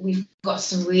that we've got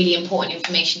some really important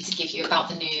information to give you about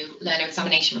the new learner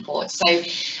examination report. So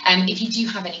if you do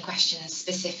have any questions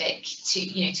specific to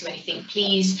anything,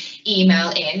 please email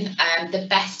in. The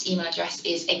best email address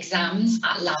is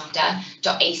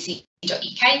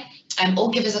exams@lambda.ac.uk.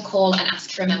 Or give us a call and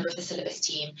ask for a member of the syllabus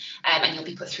team, and you'll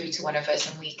be put through to one of us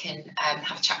and we can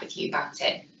have a chat with you about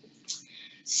it.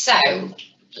 So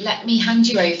let me hand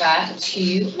you over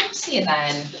to Marcia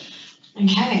then.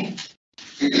 Okay.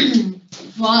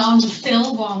 Well, on to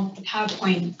Phil while the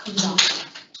PowerPoint comes up.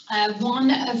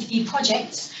 One of the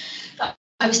projects that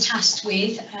I was tasked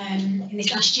with in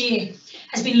this last year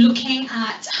has been looking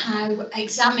at how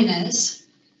examiners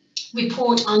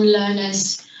report on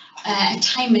learners'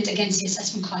 attainment against the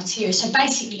assessment criteria. So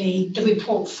basically the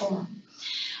report form.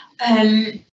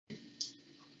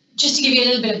 Just to give you a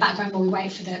little bit of background while we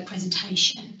wait for the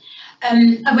presentation.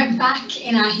 I went back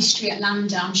in our history at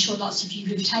LAMDA. I'm sure lots of you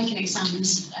who've taken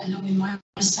exams along with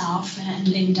myself and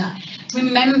Linda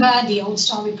remember the old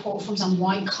style report forms on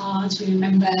white cards. We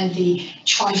remember the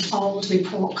trifold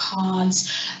report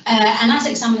cards, and as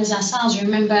examiners ourselves, we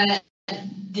remember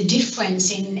the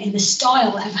difference in the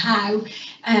style of how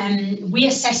we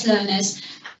assess learners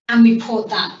and report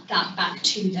that back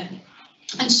to them.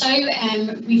 And so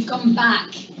we've gone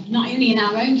back not only in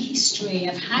our own history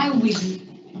of how we've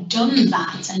done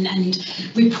that and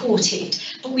reported,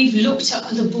 but we've looked at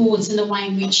other boards and the way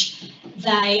in which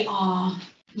they are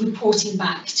reporting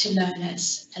back to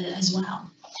learners as well.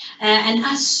 And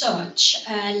as such,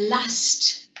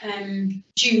 last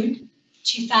June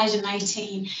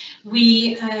 2018,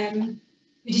 we did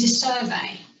a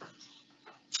survey.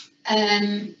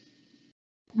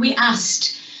 We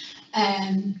asked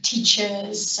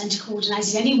teachers, centre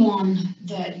coordinators, anyone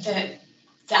that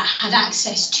had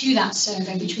access to that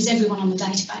survey, which was everyone on the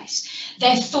database,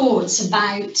 their thoughts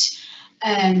about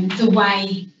the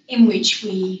way in which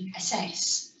we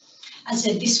assess. As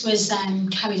I said, this was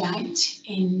carried out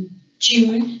in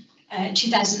June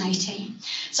 2018.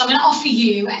 So I'm going to offer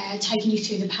you, taking you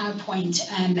through the PowerPoint,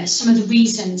 some of the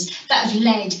reasons that have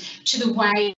led to the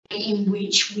way in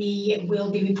which we will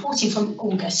be reporting from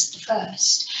August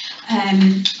 1st.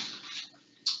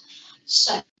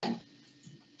 So,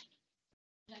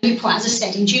 as I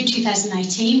said, in June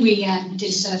 2018, we did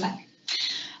a survey.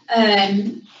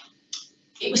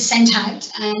 It was sent out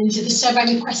and the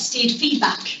survey requested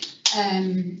feedback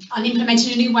on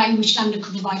implementing a new way in which LAMDA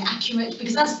could provide accurate,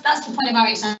 because that's the point of our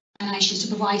examinations, to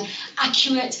provide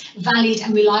accurate, valid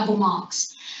and reliable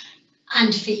marks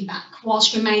and feedback,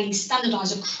 whilst remaining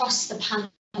standardised across the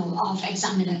panel of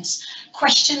examiners.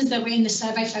 Questions that were in the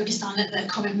survey focused on the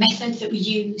current method that we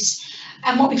use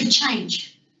and what we could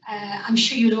change. I'm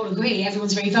sure you'll all agree,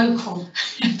 everyone's very vocal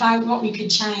about what we could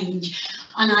change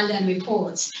on our learner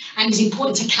reports, and it was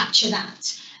important to capture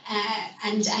that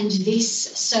and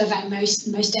this survey most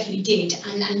definitely did,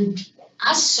 and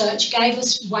as such gave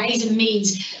us ways and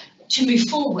means to move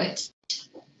forward.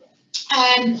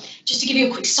 Just to give you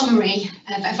a quick summary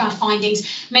of our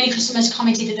findings, many customers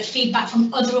commented that the feedback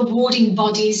from other awarding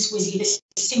bodies was either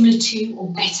similar to or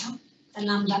better than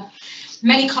LAMDA.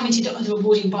 Many commented that other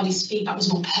awarding bodies' feedback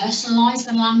was more personalised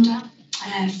than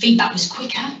LAMDA. Feedback was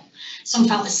quicker. Some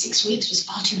felt that 6 weeks was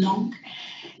far too long.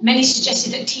 Many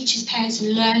suggested that teachers, parents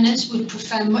and learners would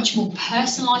prefer much more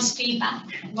personalised feedback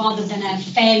rather than a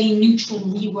fairly neutral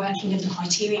reworking of the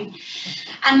criteria.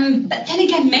 But then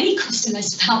again, many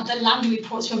customers felt that LAMDA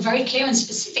reports were very clear and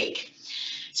specific.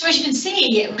 So as you can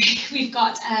see, we've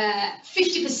got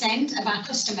 50% of our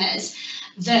customers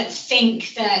that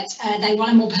think that they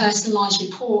want a more personalised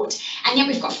report, and yet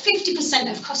we've got 50%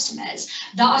 of customers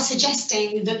that are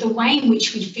suggesting that the way in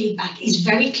which we feedback is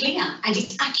very clear and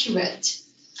it's accurate.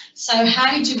 So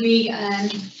how do we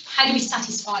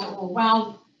satisfy all?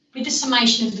 Well, with the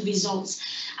summation of the results,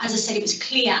 as I said, it was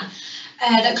clear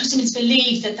that customers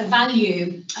believe that the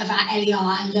value of our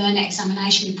LER and learner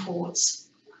examination reports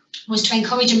was to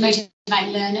encourage and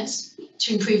motivate learners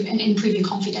to improve their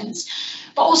confidence,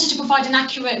 but also to provide an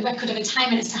accurate record of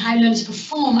attainment as to how learners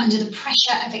perform under the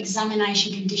pressure of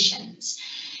examination conditions.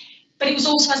 But it was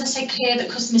also, as I said, clear that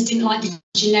customers didn't like the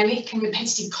generic and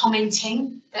repetitive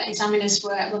commenting that examiners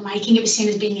were making. It was seen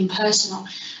as being impersonal.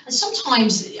 And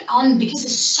sometimes, because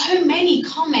there's so many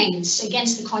comments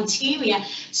against the criteria,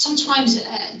 sometimes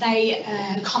they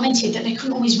commented that they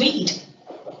couldn't always read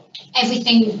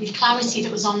everything with clarity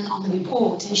that was on the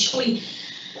report. And surely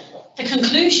the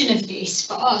conclusion of this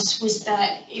for us was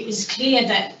that it was clear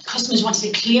that customers wanted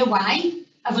a clear way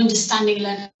of understanding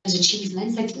learners'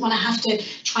 achievements. They didn't want to have to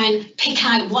try and pick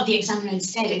out what the examiner had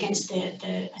said against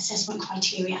the assessment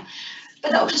criteria.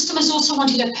 But that customers also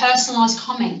wanted a personalised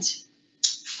comment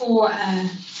for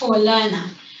a learner.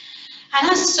 And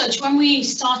as such, when we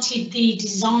started the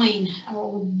design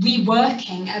or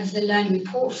reworking of the learning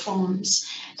report forms,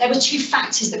 there were two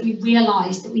factors that we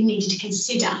realised that we needed to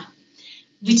consider: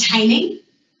 retaining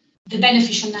the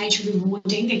beneficial nature of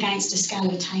rewarding against a scale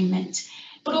of attainment,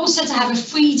 but also to have a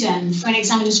freedom for an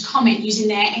examiner's comment using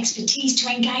their expertise to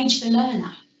engage the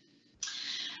learner.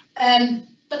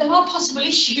 But there are possible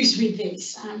issues with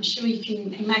this. I'm sure you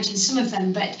can imagine some of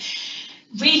them, but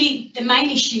really the main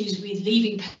issues with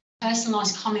leaving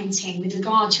personalised commenting with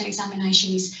regard to an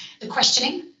examination is the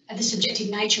questioning of the subjective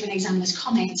nature of an examiner's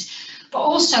comment, but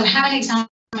also how an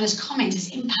examiner's comment has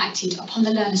impacted upon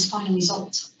the learner's final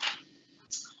result.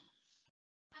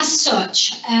 As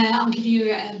such, I'll give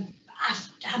you,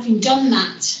 having done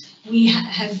that, we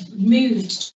have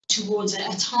moved towards a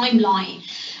timeline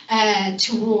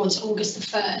towards August the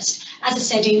 1st. As I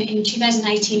said, in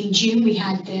 2018, in June, we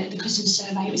had the customer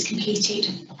survey. It was completed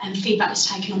and feedback was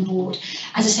taken on board.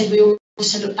 As I said, we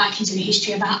also looked back into the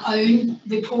history of our own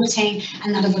reporting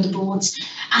and that of other boards.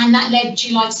 And that led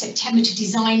July to September to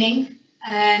designing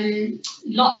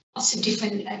lots of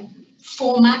different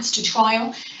formats to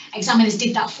trial. Examiners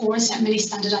did that for us at many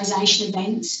standardisation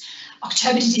events.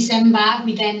 October to December,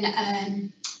 we then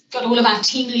got all of our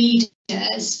team leaders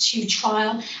to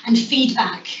trial and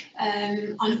feedback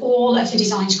on all of the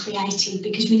designs created,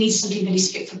 because we need something that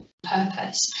is fit for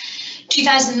purpose.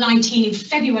 2019, in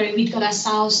February, we'd got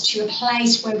ourselves to a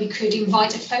place where we could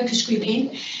invite a focus group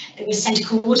in. There were centre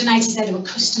coordinators there were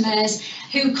customers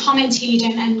who commented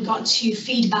and got to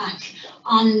feedback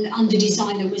on the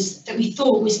design that we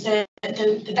thought was the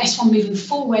best one moving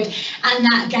forward, and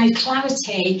that gave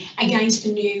clarity against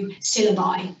the new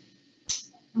syllabi.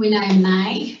 We're now in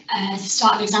May,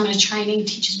 start of examiner training,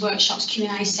 teachers' workshops,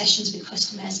 Q&A sessions with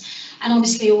customers, and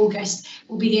obviously August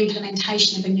will be the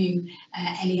implementation of a new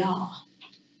LER.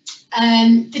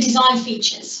 The design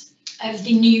features of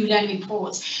the new learning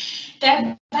reports.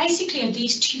 There basically are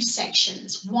these two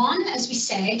sections. One, as we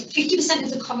said, 50%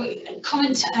 of the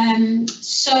comment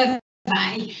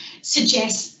survey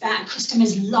suggests that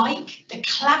customers like the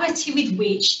clarity with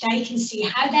which they can see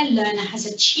how their learner has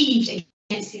achieved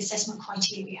against the assessment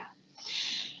criteria.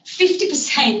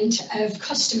 50% of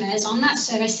customers on that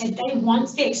survey said they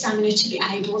want the examiner to be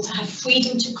able to have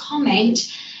freedom to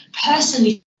comment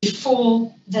personally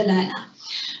for the learner.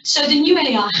 So the new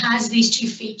LER has these two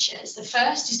features. The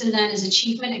first is the learner's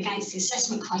achievement against the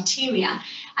assessment criteria,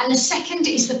 and the second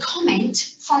is the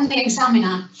comment from the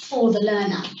examiner for the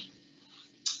learner.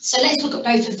 So let's look at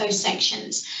both of those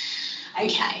sections.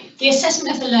 Okay, the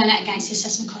assessment of the learner against the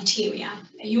assessment criteria.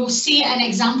 You'll see an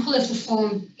example of the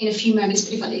form in a few moments,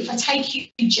 but if I take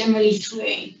you generally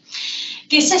through,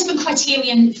 The assessment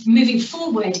criterion moving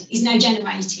forward is now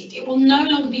generated. It will no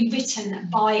longer be written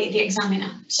by the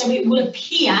examiner. So it will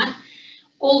appear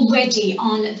already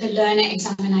on the learner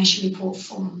examination report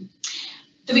form.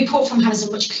 The report form has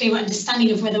a much clearer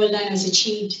understanding of whether a learner has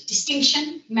achieved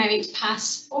distinction, merit,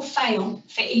 pass or fail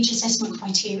for each assessment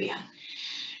criteria.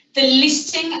 The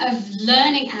listing of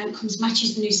learning outcomes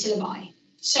matches the new syllabi.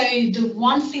 So the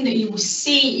one thing that you will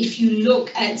see if you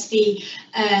look at the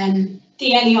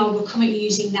LER we're currently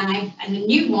using now and the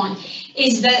new one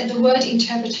is that the word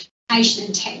interpretation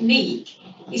and technique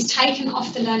is taken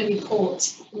off the learner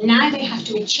report. Now they have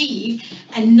to achieve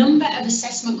a number of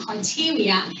assessment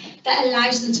criteria that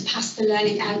allows them to pass the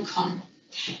learning outcome.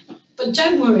 But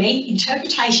don't worry,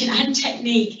 interpretation and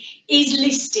technique is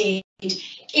listed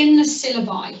in the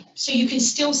syllabi, so you can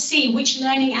still see which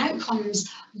learning outcomes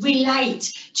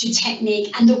relate to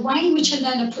technique and the way in which a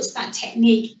learner puts that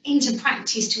technique into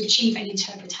practice to achieve an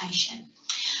interpretation.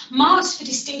 Marks for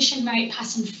distinction, merit,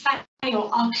 pass and fail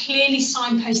are clearly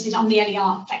signposted on the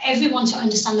LER for everyone to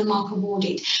understand the mark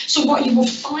awarded. So what you will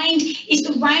find is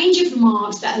the range of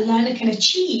marks that a learner can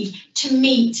achieve to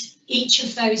meet each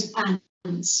of those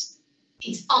bands.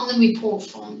 It's on the report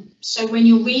form. So when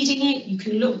you're reading it, you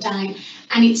can look down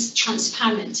and it's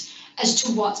transparent as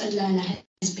to what a learner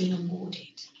has been awarded.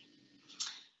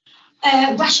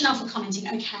 Rationale for commenting.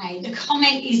 Okay, the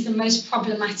comment is the most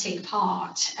problematic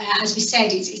part. As we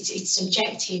said, it's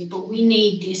subjective, but we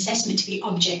need the assessment to be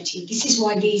objective. This is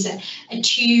why these are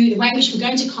two. The way in which we're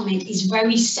going to comment is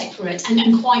very separate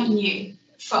and quite new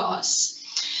for us.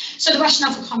 So the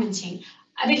rationale for commenting.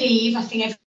 I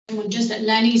think everyone does that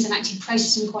learning is an active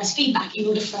process and requires feedback in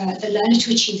order for the learner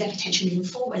to achieve their potential moving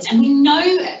forwards. And we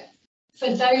know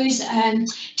for those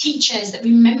teachers that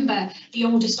remember the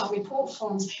older style report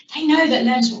forms, they know that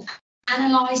learners will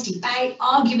analyse, debate,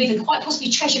 argue with and quite possibly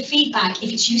treasure feedback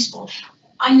if it's useful.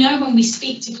 I know when we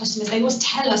speak to customers, they always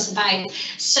tell us about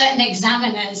certain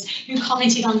examiners who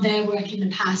commented on their work in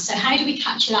the past. So how do we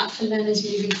capture that for learners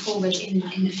moving forward in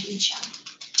the future?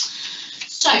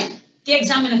 So the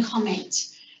examiner comment.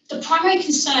 The primary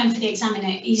concern for the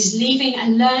examiner is leaving a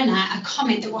learner a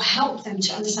comment that will help them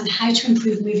to understand how to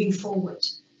improve moving forward.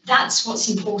 That's what's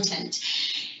important.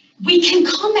 We can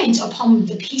comment upon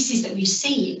the pieces that we've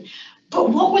seen,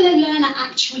 but what will a learner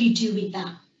actually do with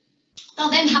that?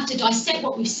 They'll then have to dissect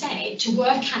what we've said to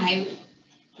work out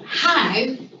how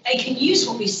they can use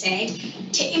what we've said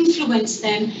to influence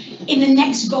them in the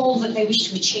next goal that they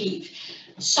wish to achieve.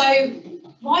 So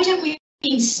why don't we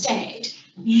instead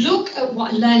look at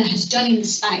what a learner has done in the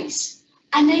space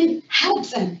and then help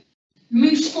them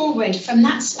move forward from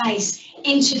that space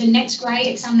into the next grade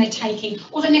exam they're taking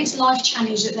or the next life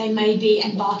challenge that they may be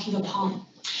embarking upon.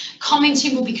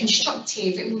 Commenting will be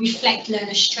constructive, it will reflect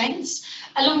learner strengths,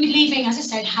 along with leaving, as I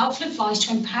said, helpful advice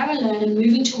to empower a learner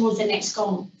moving towards the next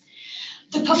goal.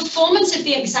 The performance of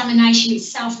the examination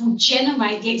itself will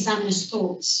generate the examiner's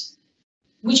thoughts,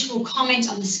 which will comment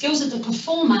on the skills of the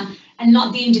performer and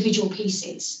not the individual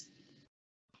pieces.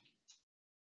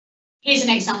 Here's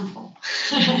an example.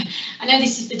 I know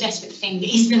this is the desperate thing, but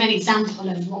is there an example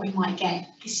of what we might get?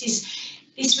 This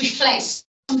reflects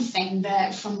something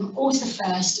that from August the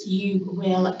 1st you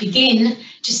will begin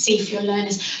to see for your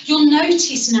learners. You'll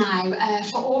notice now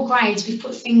for all grades we've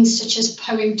put things such as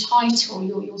poem title,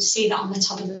 you'll see that on the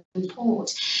top of the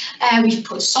report. We've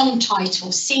put song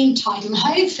title, scene title, and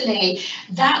hopefully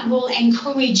that will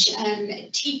encourage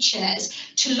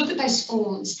teachers to look at those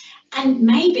forms and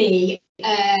maybe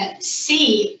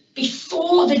see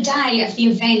before the day of the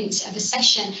event of a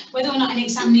session whether or not an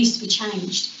exam needs to be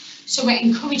changed. So we're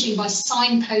encouraging by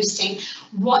signposting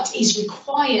what is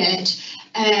required,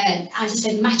 as I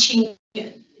said, matching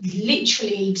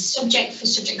literally subject for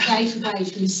subject, grade for grade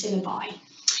from the syllabi.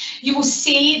 You will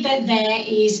see that there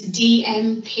is D,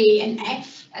 M, P and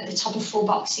F at the top of 4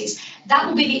 boxes. That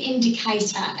will be the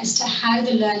indicator as to how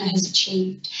the learner has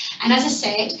achieved. And as I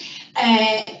said,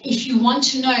 if you want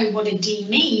to know what a D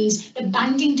means, the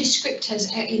banding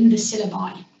descriptors are in the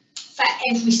syllabi for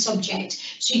every subject.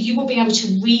 So you will be able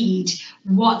to read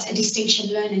what a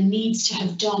distinction learner needs to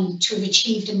have done to have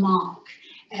achieved a mark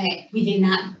within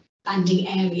that banding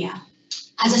area.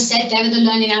 As I said, there are the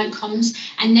learning outcomes,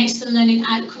 and next to the learning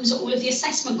outcomes are all of the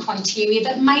assessment criteria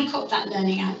that make up that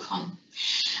learning outcome.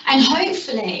 And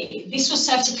hopefully this will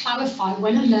serve to clarify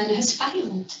when a learner has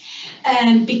failed,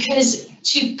 because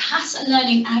to pass a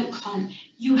learning outcome,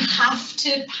 you have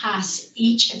to pass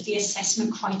each of the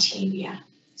assessment criteria.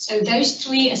 So those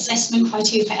 3 assessment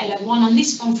criteria for LO1 on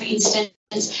this one, for instance,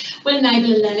 will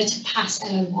enable a learner to pass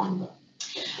LO1.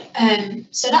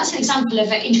 So that's an example of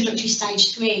an introductory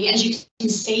stage 3. As you can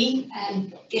see,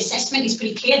 the assessment is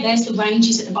pretty clear. There's the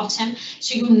ranges at the bottom,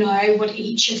 so you'll know what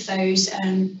each of those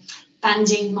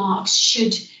banding marks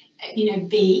should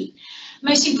be.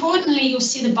 Most importantly, you'll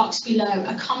see the box below,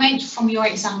 a comment from your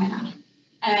examiner.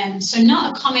 So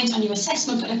not a comment on your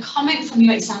assessment, but a comment from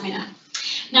your examiner.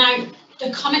 Now,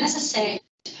 the comment, as I said,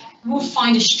 will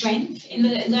find a strength in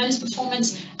the learner's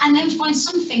performance and then find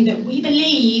something that we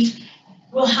believe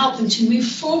will help them to move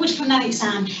forward from that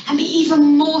exam and be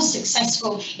even more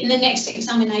successful in the next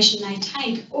examination they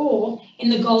take or in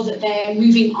the goal that they're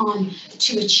moving on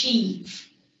to achieve.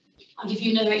 I'll give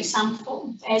you another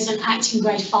example. There's an acting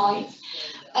grade 5.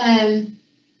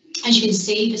 As you can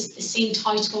see, the scene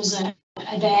titles are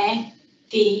there,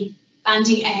 the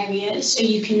banding areas. So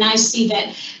you can now see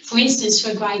that, for instance,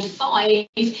 for a grade 5,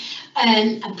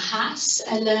 a pass,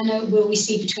 a learner will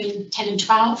receive between 10 and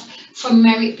 12, for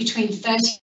merit between 13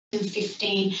 and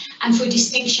 15, and for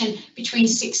distinction between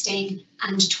 16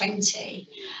 and 20.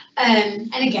 And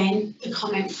again, the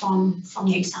comment from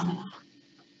the examiner.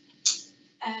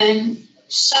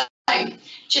 So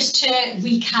just to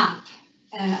recap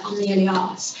on the early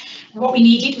arts, what we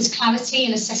needed was clarity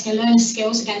in assessing learner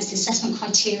skills against the assessment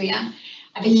criteria.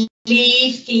 I believe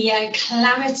the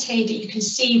clarity that you can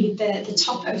see with the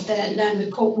top of the learner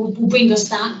report will bring us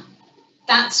that.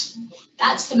 That's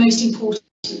the most important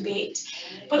bit.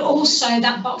 But also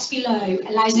that box below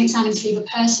allows an examiner to leave a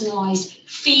personalised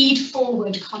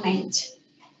feed-forward comment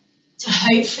to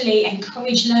hopefully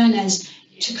encourage learners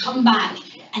to come back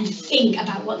and think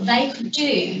about what they could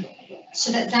do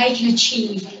so that they can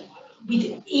achieve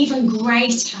with even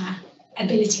greater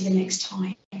ability the next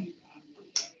time.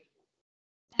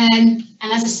 And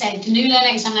as I said, the new learner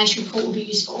examination report will be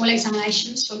used for all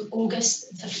examinations from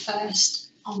August the 1st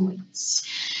onwards.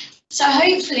 So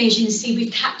hopefully, as you can see,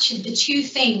 we've captured the two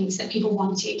things that people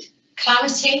wanted: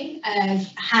 clarity of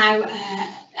how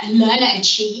a learner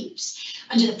achieves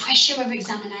under the pressure of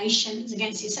examinations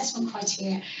against the assessment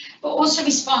criteria, but also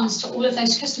responds to all of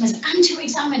those customers and to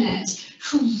examiners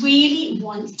who really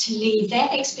want to leave their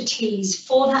expertise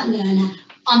for that learner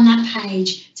on that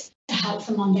page to help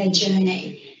them on their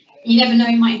journey. You never know,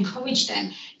 you might encourage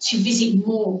them to visit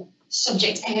more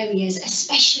subject areas,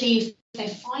 especially if they're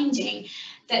finding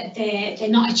that they're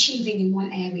not achieving in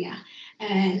one area,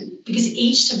 because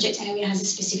each subject area has a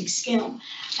specific skill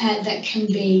that can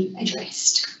be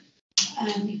addressed.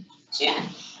 So yeah.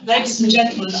 Ladies and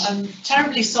gentlemen, I'm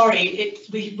terribly sorry.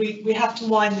 We have to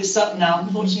wind this up now.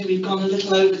 Unfortunately, we've gone a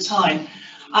little over time.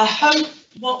 I hope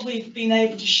what we've been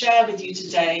able to share with you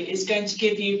today is going to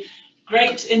give you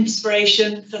great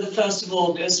inspiration for the 1st of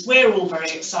August. We're all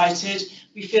very excited.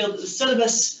 We feel that the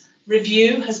syllabus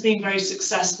review has been very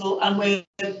successful, and we're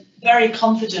very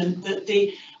confident that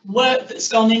the work that's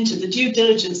gone into, the due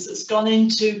diligence that's gone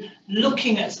into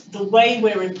looking at the way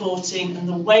we're reporting and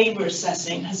the way we're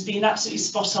assessing has been absolutely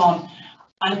spot on,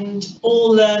 and all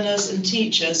learners and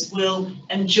teachers will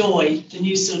enjoy the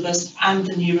new syllabus and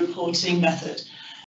the new reporting method.